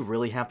 really? Do you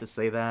really have to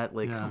say that?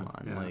 Like, come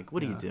on. Like,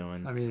 what are you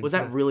doing? I mean, was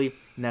that really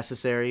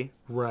necessary?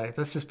 Right.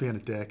 That's just being a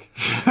dick.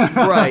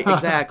 Right,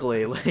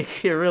 exactly.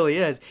 Like, it really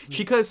is.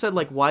 She could have said,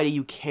 like, why do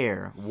you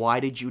care? Why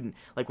did you,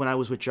 like, when I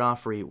was with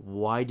Joffrey,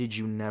 why did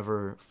you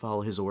never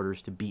follow his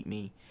orders to beat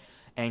me?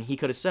 And he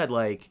could have said,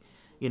 like,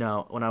 when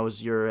I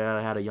was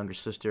had a younger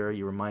sister,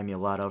 you remind me a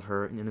lot of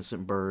her, an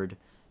innocent bird,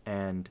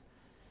 and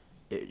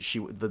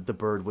the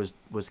bird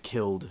was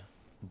killed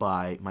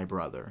by my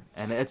brother,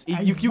 and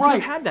you could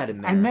have had that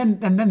in there, and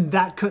then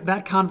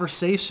that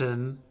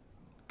conversation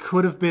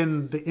could have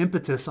been the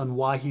impetus on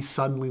why he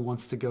suddenly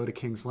wants to go to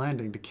King's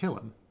Landing to kill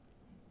him.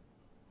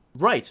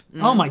 Right.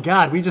 Mm-hmm. Oh my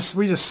God, we just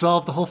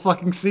solved the whole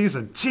fucking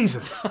season.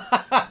 Jesus.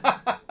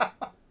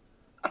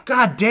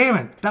 God damn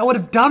it, that would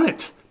have done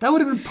it. That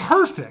would have been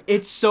perfect.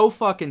 It's so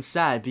fucking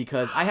sad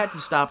because I had to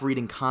stop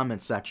reading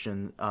comment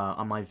section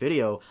on my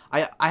video.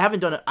 I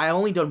haven't done it. I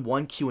only done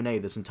one Q&A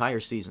this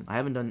entire season. I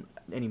haven't done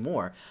any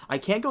more. I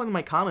can't go into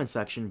my comment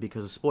section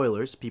because of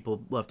spoilers.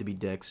 People love to be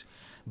dicks.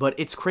 But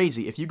it's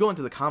crazy. If you go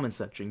into the comment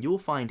section, you will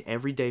find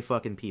everyday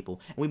fucking people.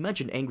 And we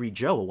mentioned Angry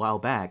Joe a while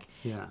back.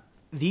 Yeah.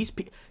 These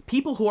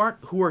people who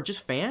are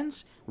just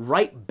fans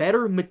write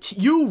better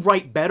you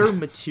write better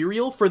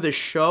material for the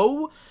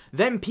show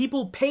than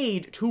people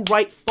paid to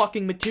write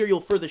fucking material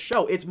for the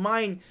show. It's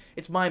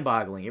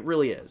mind-boggling. It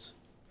really is.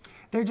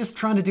 They're just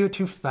trying to do it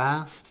too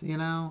fast,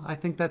 I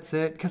think that's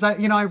it. Because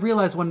I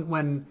realize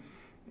when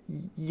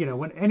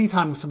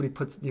anytime somebody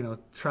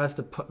tries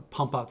to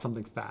pump out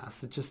something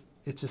fast,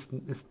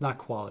 it's not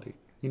quality.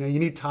 You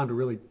need time to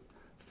really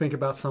think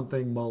about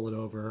something, mull it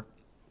over,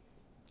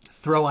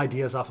 throw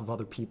ideas off of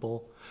other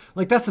people.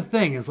 Like, that's the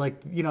thing, is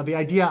like, the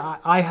idea,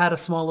 I had a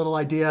small little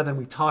idea, then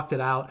we talked it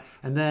out,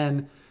 and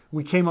then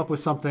we came up with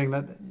something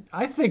that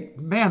I think,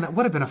 man, that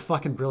would have been a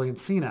fucking brilliant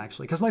scene,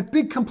 actually. Because my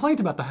big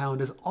complaint about the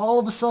Hound is all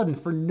of a sudden,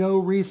 for no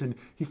reason,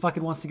 he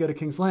fucking wants to go to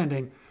King's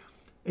Landing.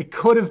 It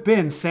could have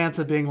been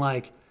Sansa being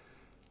like,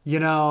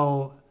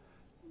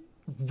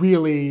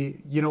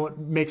 really, what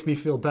makes me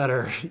feel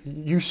better?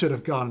 You should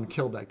have gone and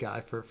killed that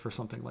guy for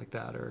something like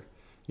that, or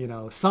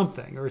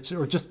something, or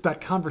just that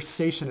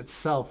conversation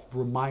itself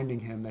reminding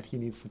him that he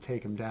needs to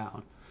take him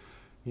down,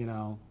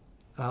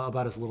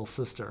 about his little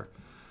sister.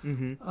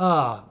 Mm-hmm.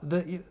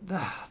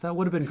 That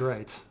would have been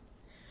great.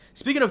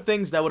 Speaking of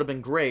things that would have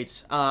been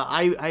great,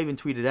 I even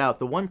tweeted out,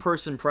 the one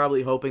person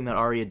probably hoping that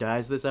Arya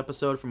dies this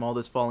episode from all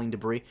this falling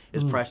debris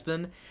is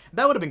Preston.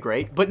 That would have been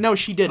great, but no,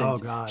 she didn't. Oh,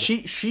 God.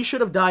 She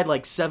should have died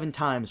like 7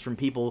 times from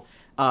people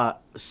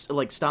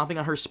like stomping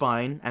on her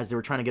spine as they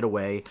were trying to get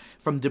away,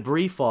 from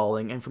debris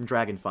falling, and from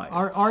dragon fire.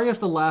 Arya's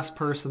the last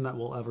person that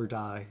will ever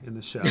die in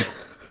the show.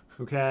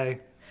 Okay?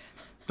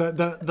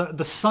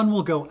 The sun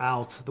will go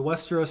out. The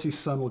Westerosi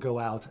sun will go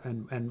out,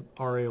 and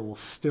Arya will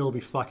still be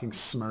fucking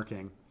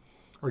smirking.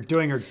 Or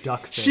doing her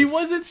duck face. She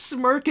wasn't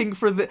smirking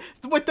for the...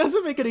 What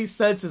doesn't make any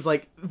sense is,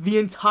 like, the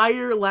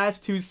entire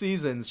last 2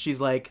 seasons,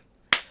 she's like,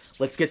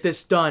 let's get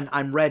this done.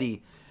 I'm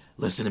ready.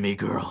 Listen to me,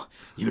 girl.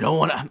 You don't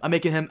want to... I'm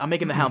making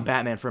the Hound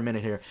Batman for a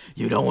minute here.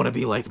 You don't want to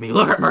be like me.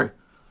 Look at me.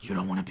 You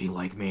don't want to be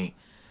like me.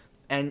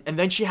 And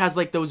then she has,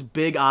 like, those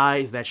big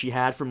eyes that she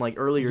had from, like,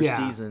 earlier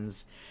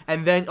seasons.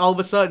 And then all of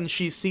a sudden,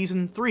 she's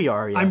season 3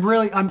 Arya. I've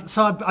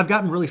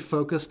gotten really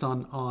focused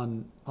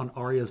on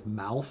Arya's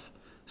mouth.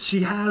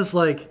 She has,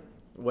 like...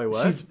 Wait,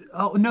 what?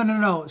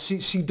 No.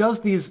 She does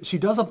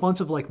a bunch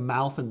of like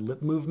mouth and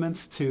lip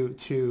movements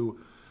to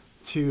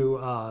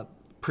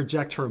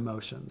project her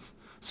emotions.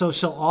 So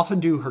she'll often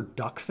do her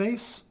duck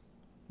face,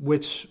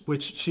 which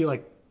she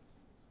like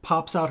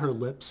pops out her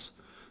lips.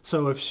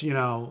 So if she,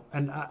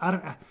 and I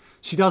don't,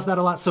 she does that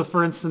a lot. So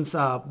for instance,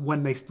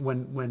 when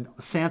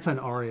Sansa and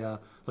Arya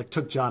like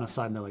took Jon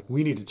aside and they're like,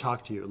 we need to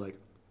talk to you. Like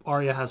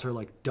Arya has her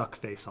like duck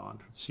face on.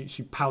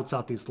 She pouts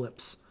out these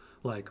lips.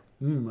 Like,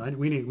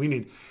 we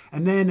need.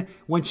 And then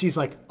when she's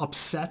like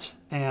upset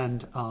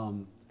and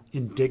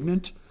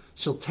indignant,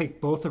 she'll take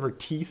both of her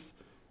teeth,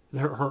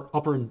 her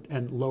upper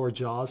and lower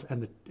jaws,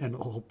 and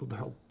he'll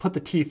put the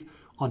teeth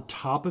on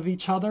top of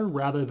each other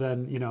rather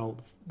than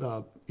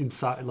the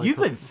inside. Like You've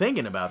been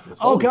thinking about this.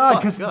 Oh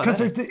God,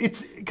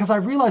 because I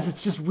realize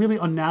it's just really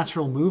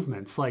unnatural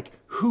movements. Like,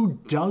 who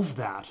does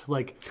that?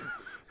 Like,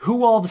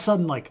 who all of a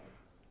sudden like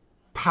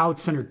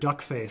pouts in her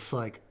duck face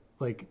like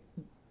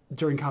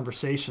during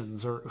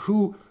conversations, or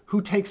who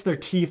takes their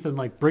teeth and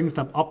like brings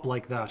them up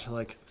like that,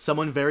 like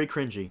someone very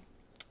cringy,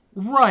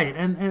 right?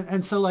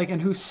 And so like,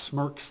 and who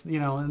smirks,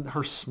 and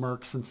her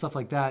smirks and stuff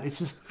like that. It's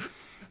just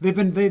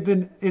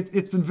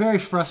it's been very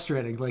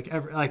frustrating.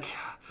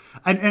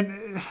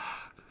 And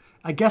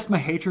I guess my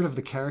hatred of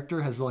the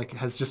character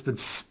has just been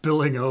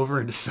spilling over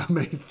into so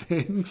many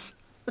things.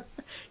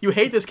 You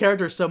hate this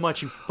character so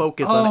much you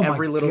focus on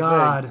every little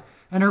thing.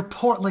 And her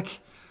poor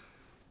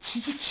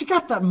she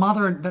got that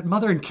mother and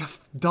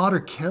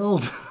daughter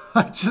killed.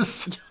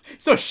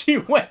 So she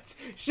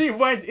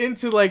went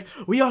into like,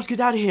 we all get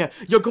out of here.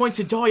 You're going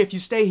to die if you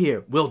stay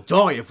here. We'll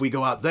die if we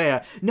go out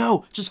there.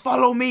 No, just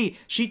follow me.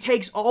 She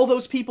takes all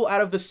those people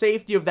out of the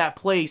safety of that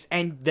place,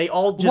 and they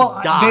all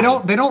just die.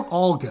 They don't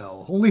all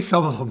go. Only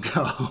some of them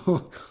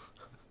go.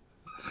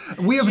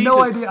 We have Jesus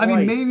no idea. Christ. I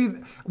mean,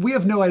 maybe we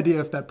have no idea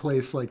if that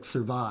place like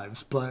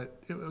survives,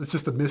 but it's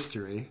just a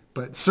mystery.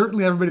 But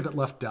certainly everybody that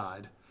left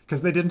died.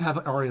 Because they didn't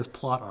have Arya's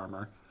plot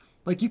armor.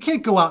 Like, you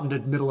can't go out into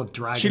the middle of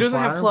dragon She doesn't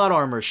fire. have plot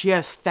armor. She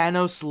has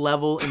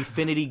Thanos-level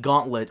Infinity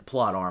Gauntlet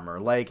plot armor.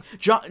 Like,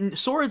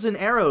 swords and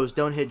arrows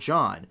don't hit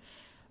Jon.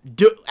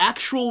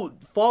 Actual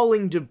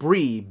falling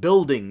debris,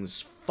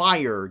 buildings,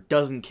 fire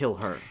doesn't kill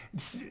her.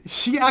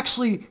 She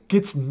actually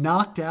gets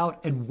knocked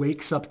out and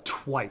wakes up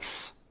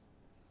twice.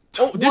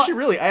 Oh, did she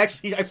really? I've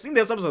seen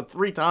this episode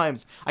 3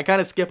 times. I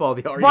kind of skip all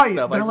the Arya right,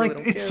 stuff. They're really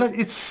like,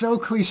 it's so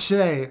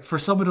cliche for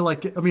someone to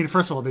like. I mean,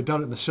 first of all, they've done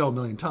it in the show a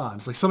million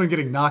times. Like someone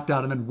getting knocked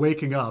out and then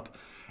waking up,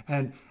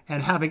 and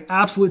having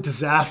absolute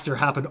disaster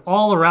happen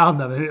all around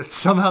them, and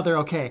somehow they're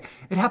okay.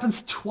 It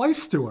happens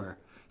twice to her.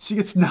 She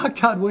gets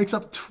knocked out and wakes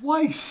up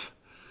twice.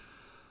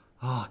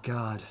 Oh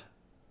God.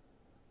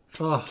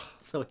 Oh,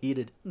 so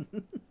heated.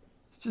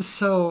 Just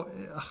so.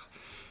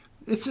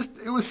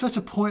 It was such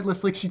a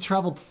pointless, like she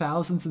traveled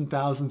thousands and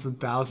thousands and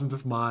thousands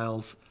of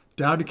miles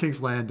down to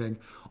King's Landing,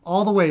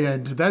 all the way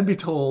in, to then be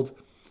told,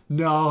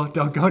 no,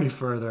 don't go any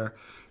further.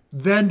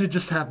 Then to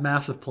just have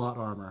massive plot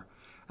armor.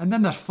 And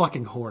then that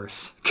fucking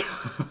horse.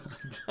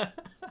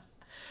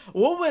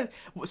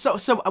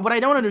 So what I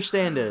don't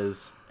understand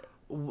is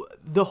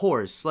the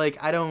horse. Like,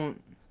 I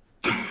don't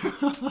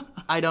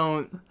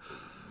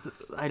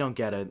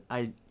get it.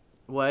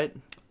 What?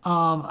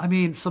 I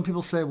mean, some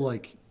people say, well,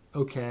 like,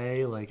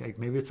 okay, like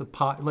maybe it's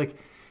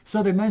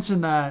so they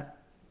mentioned that,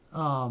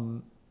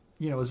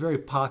 it was very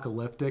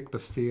apocalyptic, the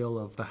feel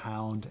of the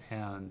Hound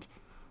and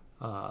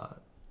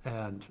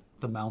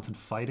the mountain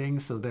fighting.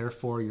 So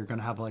therefore you're going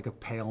to have like a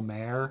pale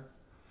mare,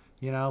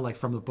 like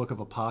from the book of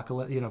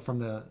Apocalypse, from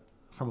the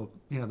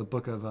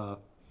book of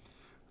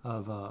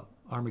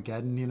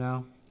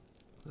Armageddon,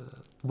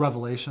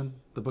 Revelation,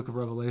 the book of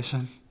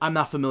Revelation. I'm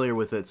not familiar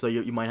with it, so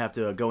you might have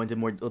to go into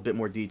a bit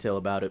more detail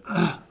about it.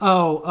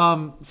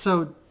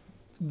 So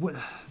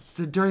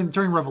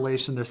during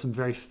Revelation, there's some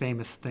very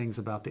famous things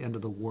about the end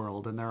of the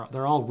world, and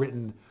they're all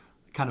written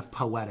kind of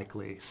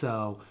poetically.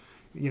 So,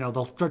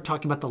 they'll start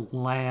talking about the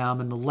lamb,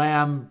 and the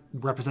lamb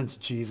represents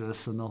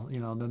Jesus, and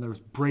then there's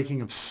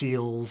breaking of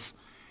seals,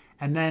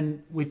 And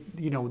then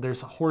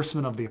there's a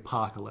horseman of the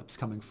apocalypse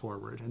coming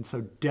forward, and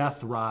so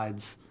death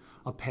rides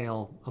a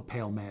pale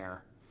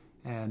mare,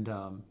 and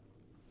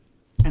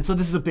so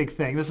this is a big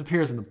thing. This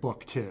appears in the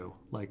book too.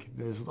 Like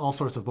there's all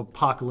sorts of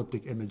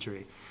apocalyptic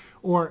imagery,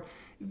 or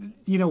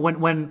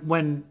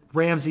when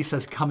Ramsay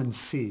says "come and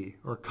see"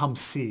 or "come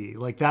see,"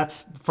 like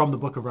that's from the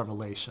Book of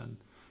Revelation,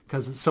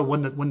 because so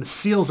when the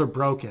seals are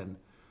broken,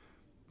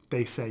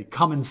 they say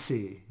 "come and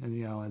see,"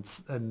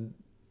 and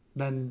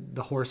then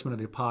the horsemen of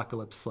the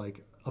apocalypse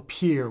like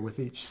appear with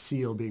each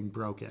seal being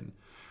broken.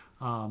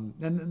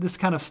 And this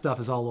kind of stuff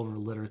is all over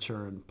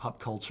literature and pop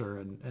culture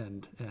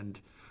and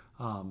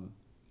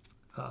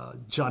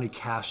Johnny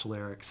Cash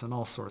lyrics and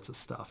all sorts of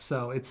stuff.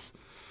 So it's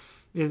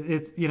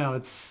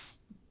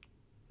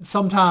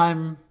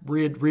sometime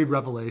read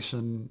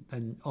Revelation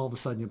and all of a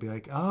sudden you'll be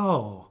like,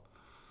 oh,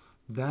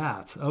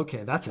 that's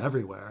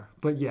everywhere.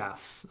 But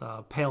yes,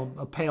 a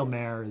pale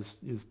mare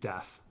is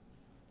death.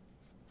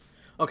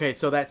 Okay,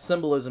 so that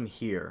symbolism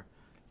here.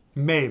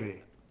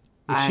 Maybe.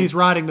 If she's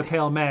riding the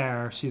pale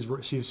mare,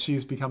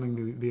 she's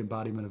becoming the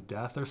embodiment of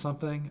death or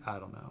something. I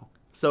don't know.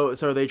 So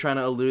are they trying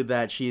to allude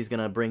that she's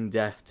gonna bring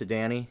death to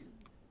Dany?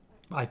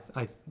 I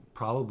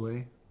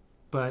probably,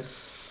 but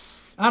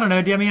I don't know.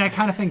 I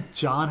kind of think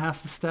Jon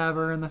has to stab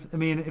her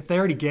if they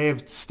already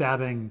gave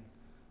stabbing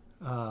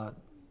the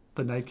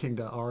Night King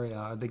to Arya,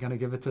 are they gonna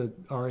give it to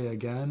Arya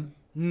again?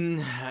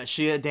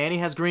 Dany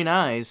has green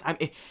eyes.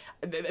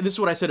 This is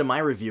what I said in my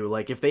review.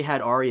 Like, if they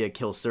had Arya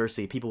kill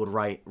Cersei, people would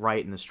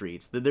riot in the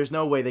streets. There's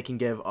no way they can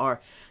give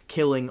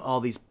killing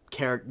all these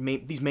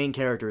main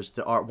characters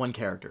to one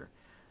character.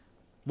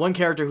 One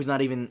character who's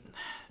not even...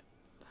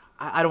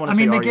 I don't want to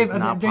say Arya's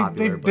not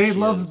popular, but they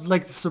love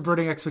like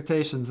subverting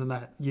expectations, and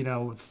that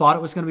thought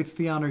it was going to be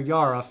Theon or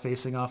Yara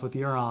facing off with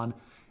Euron,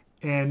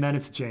 and then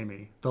it's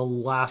Jaime, the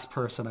last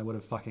person I would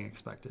have fucking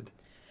expected.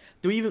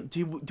 Do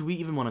we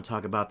even want to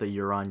talk about the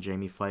Euron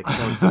Jaime fight?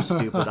 That was so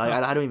stupid.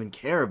 I don't even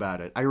care about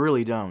it. I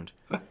really don't.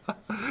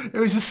 It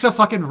was just so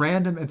fucking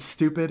random and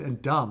stupid and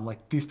dumb.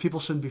 Like, these people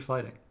shouldn't be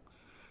fighting.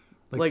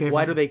 Like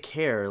why do they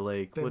care?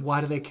 Like,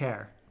 why do they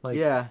care? Like,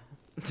 yeah,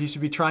 he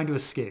should be trying to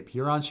escape.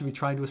 Euron should be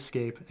trying to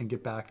escape and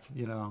get back.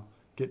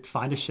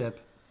 Find a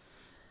ship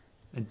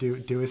and do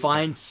his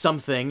find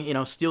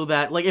something. Steal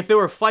that. Like, if they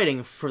were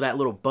fighting for that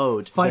little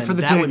boat, fight for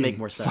the that dinghy. Would make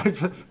more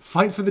sense.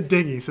 Fight for the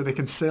dinghy so they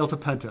can sail to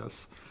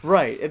Pentos.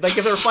 Right. Like,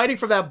 if they were fighting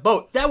for that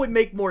boat, that would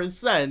make more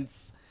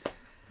sense.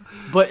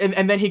 But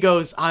and then he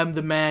goes, "I'm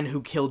the man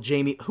who killed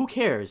Jaime." Who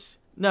cares?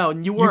 No,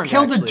 you weren't. You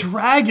killed a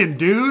dragon,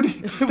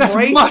 dude. That's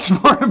right? Much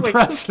more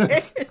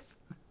impressive.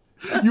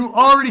 You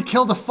already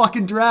killed a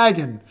fucking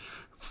dragon.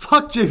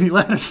 Fuck Jaime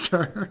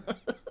Lannister.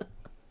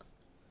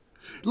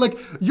 Like,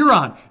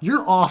 Euron,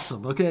 you're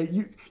awesome,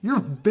 okay? You're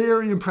a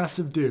very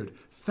impressive dude.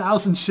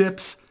 1,000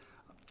 ships,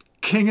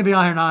 king of the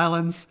Iron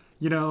Islands,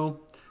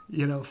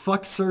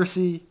 fucked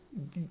Cersei.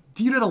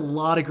 You did a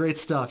lot of great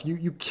stuff.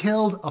 You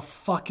killed a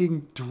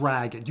fucking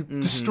dragon. You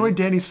destroyed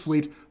Dany's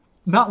fleet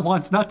not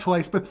once, not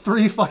twice, but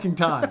 3 fucking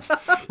times.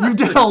 You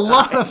did a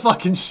lot of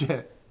fucking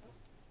shit.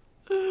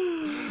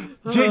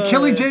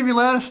 Killing Jaime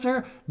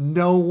Lannister,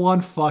 no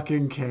one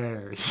fucking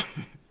cares.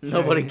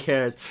 Nobody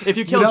cares. If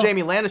you killed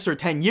Jaime Lannister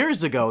 10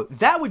 years ago,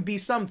 that would be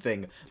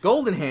something.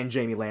 Golden Hand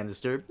Jaime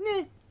Lannister,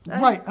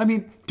 Right.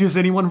 Does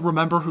anyone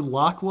remember who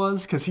Locke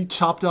was? Because he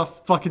chopped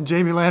off fucking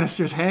Jaime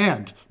Lannister's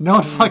hand. No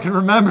one fucking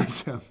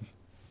remembers him.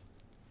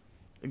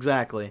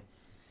 Exactly.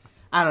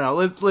 I don't know.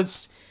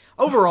 Let's...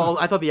 Overall,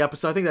 I thought the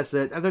episode... I think that's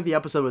it. I think the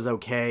episode was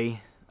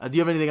okay. Do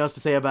you have anything else to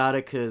say about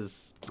it?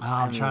 Because...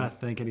 I'm trying to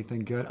think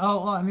anything good.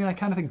 I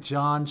kind of think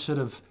Jon should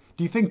have...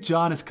 Do you think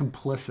Jon is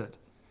complicit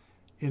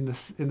in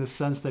the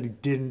sense that he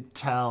didn't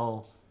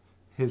tell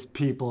his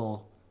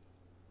people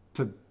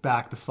to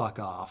back the fuck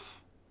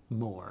off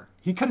more?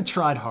 He could have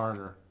tried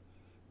harder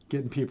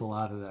getting people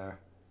out of there.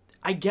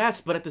 I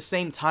guess, but at the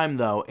same time,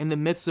 though, in the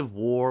midst of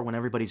war, when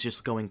everybody's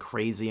just going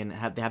crazy and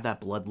they have that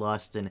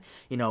bloodlust and,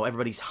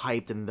 everybody's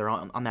hyped and they're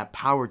on that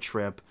power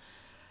trip,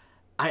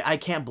 I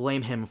can't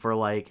blame him for,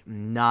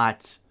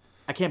 not...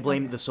 I can't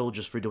blame the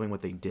soldiers for doing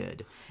what they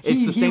did.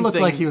 It's the same thing. He looked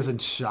like he was in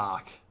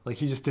shock. Like,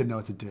 he just didn't know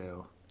what to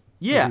do.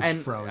 Yeah, and,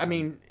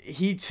 frozen.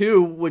 He,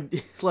 too,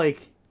 would,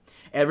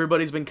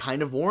 everybody's been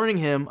kind of warning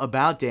him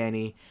about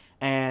Dany,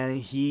 and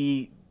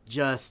he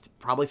just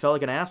probably felt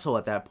like an asshole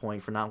at that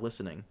point for not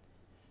listening.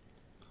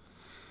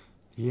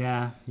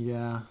 Yeah.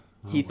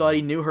 He thought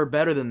he knew her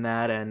better than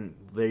that, and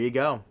there you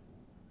go.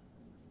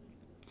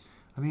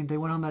 They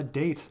went on that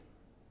date.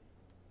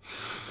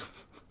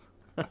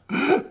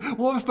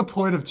 What was the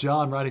point of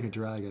Jon riding a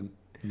dragon?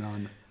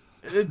 None.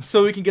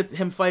 So we can get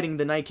him fighting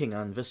the Night King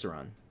on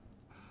Visceron.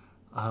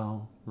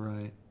 Oh,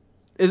 right.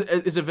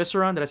 Is it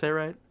Visceron? Did I say it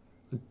right?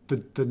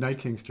 The Night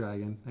King's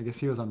dragon. I guess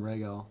he was on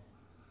Rhaegal.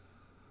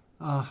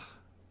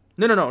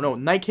 No.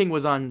 Night King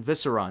was on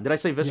Visceron. Did I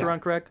say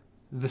Visceron correct?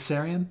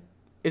 Viserion?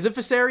 Is it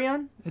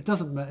Viserion? It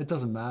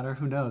doesn't matter.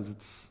 Who knows?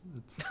 It's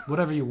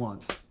whatever you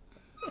want.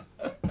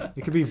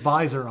 It could be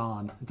visor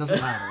on. It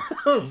doesn't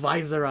matter.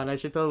 Visor on. I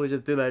should totally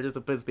just do that just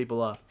to piss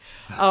people off.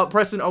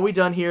 Preston, are we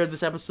done here?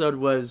 This episode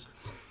was...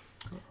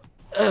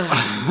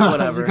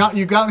 whatever.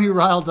 You got me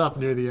riled up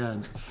near the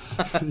end.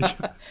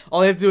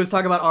 All I have to do is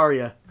talk about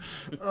Arya.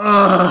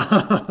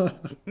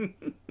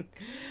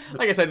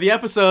 Like I said, the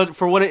episode,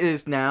 for what it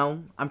is now,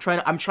 I'm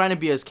trying to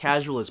be as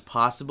casual as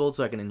possible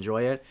so I can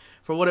enjoy it.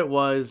 For what it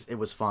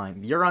was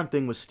fine. The Euron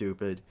thing was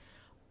stupid.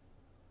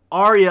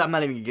 Arya, I'm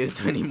not even going to get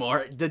into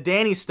anymore. The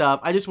Dany stuff,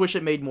 I just wish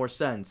it made more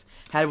sense.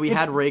 Had we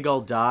had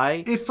Rhaegal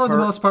die... It, for the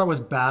most part, was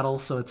battle,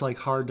 so it's like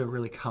hard to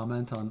really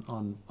comment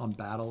on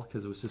battle,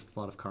 because it was just a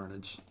lot of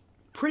carnage.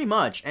 Pretty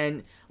much.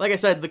 And like I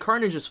said, the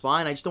carnage is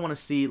fine. I just don't want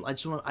to see...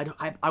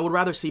 I would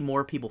rather see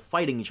more people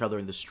fighting each other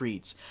in the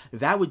streets.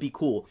 That would be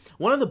cool.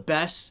 One of the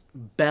best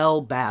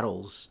Bell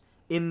battles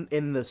in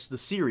the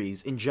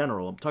series in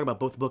general, I'm talking about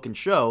both book and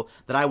show,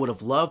 that I would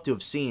have loved to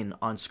have seen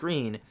on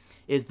screen...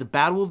 is the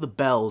Battle of the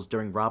Bells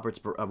during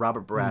Robert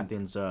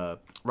Baratheon's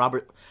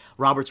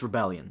Robert's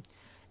Rebellion,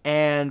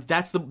 and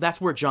that's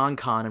where Jon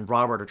Con and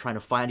Robert are trying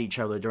to find each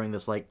other during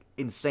this like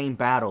insane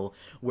battle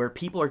where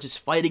people are just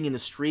fighting in the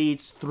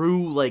streets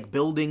through like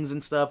buildings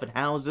and stuff and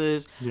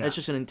houses. Yeah. It's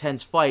just an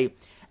intense fight,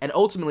 and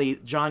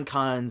ultimately Jon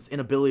Con's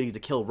inability to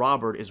kill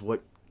Robert is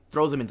what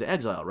throws him into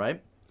exile,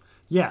 right?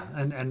 Yeah,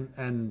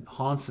 and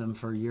haunts him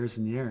for years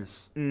and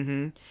years.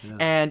 Mm-hmm. Yeah.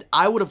 And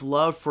I would have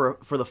loved for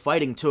the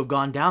fighting to have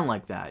gone down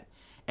like that.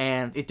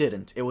 And it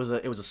didn't. It was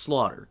a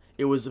slaughter.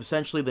 It was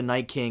essentially the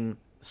Night King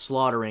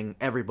slaughtering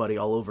everybody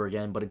all over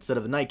again, but instead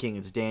of the Night King,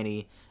 it's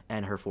Dany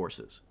and her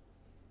forces.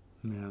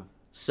 Yeah.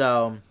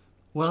 So,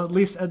 well, at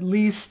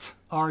least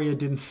Arya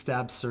didn't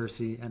stab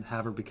Cersei and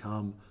have her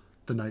become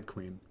the Night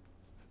Queen.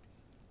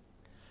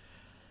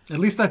 At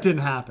least that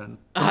didn't happen.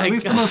 At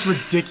least the most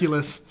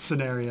ridiculous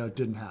scenario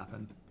didn't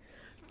happen.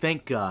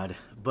 Thank God.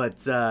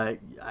 But I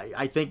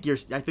think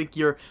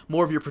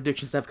more of your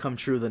predictions have come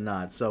true than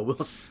not. So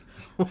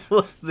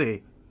we'll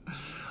see.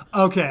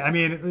 Okay, I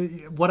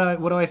mean, what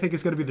do I think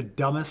is going to be the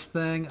dumbest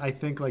thing? I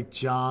think like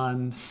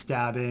Jon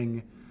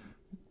stabbing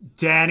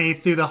Dany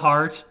through the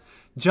heart.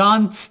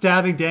 Jon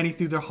stabbing Dany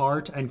through the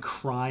heart and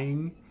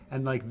crying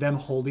and like them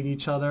holding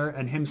each other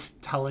and him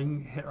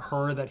telling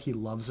her that he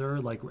loves her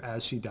like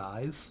as she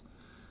dies.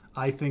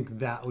 I think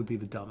that would be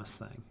the dumbest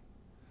thing.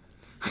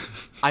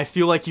 I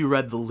feel like you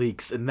read the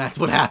leaks and that's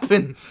what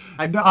happens.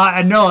 I know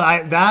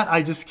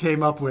I just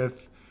came up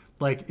with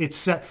like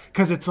it's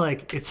because it's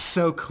like it's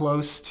so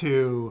close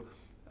to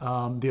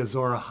the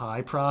Azor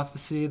Ahai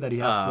prophecy that he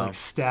has to like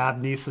stab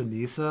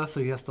Nisa,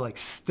 so he has to like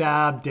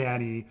stab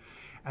Dany,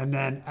 and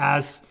then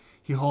as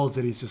he holds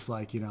it, he's just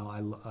like, you know,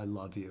 I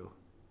love you.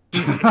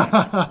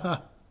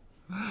 All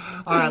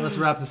right, let's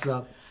wrap this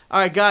up. All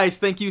right, guys,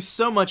 thank you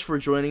so much for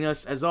joining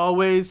us. As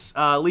always,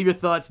 leave your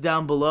thoughts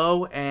down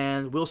below,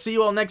 and we'll see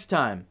you all next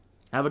time.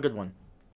 Have a good one.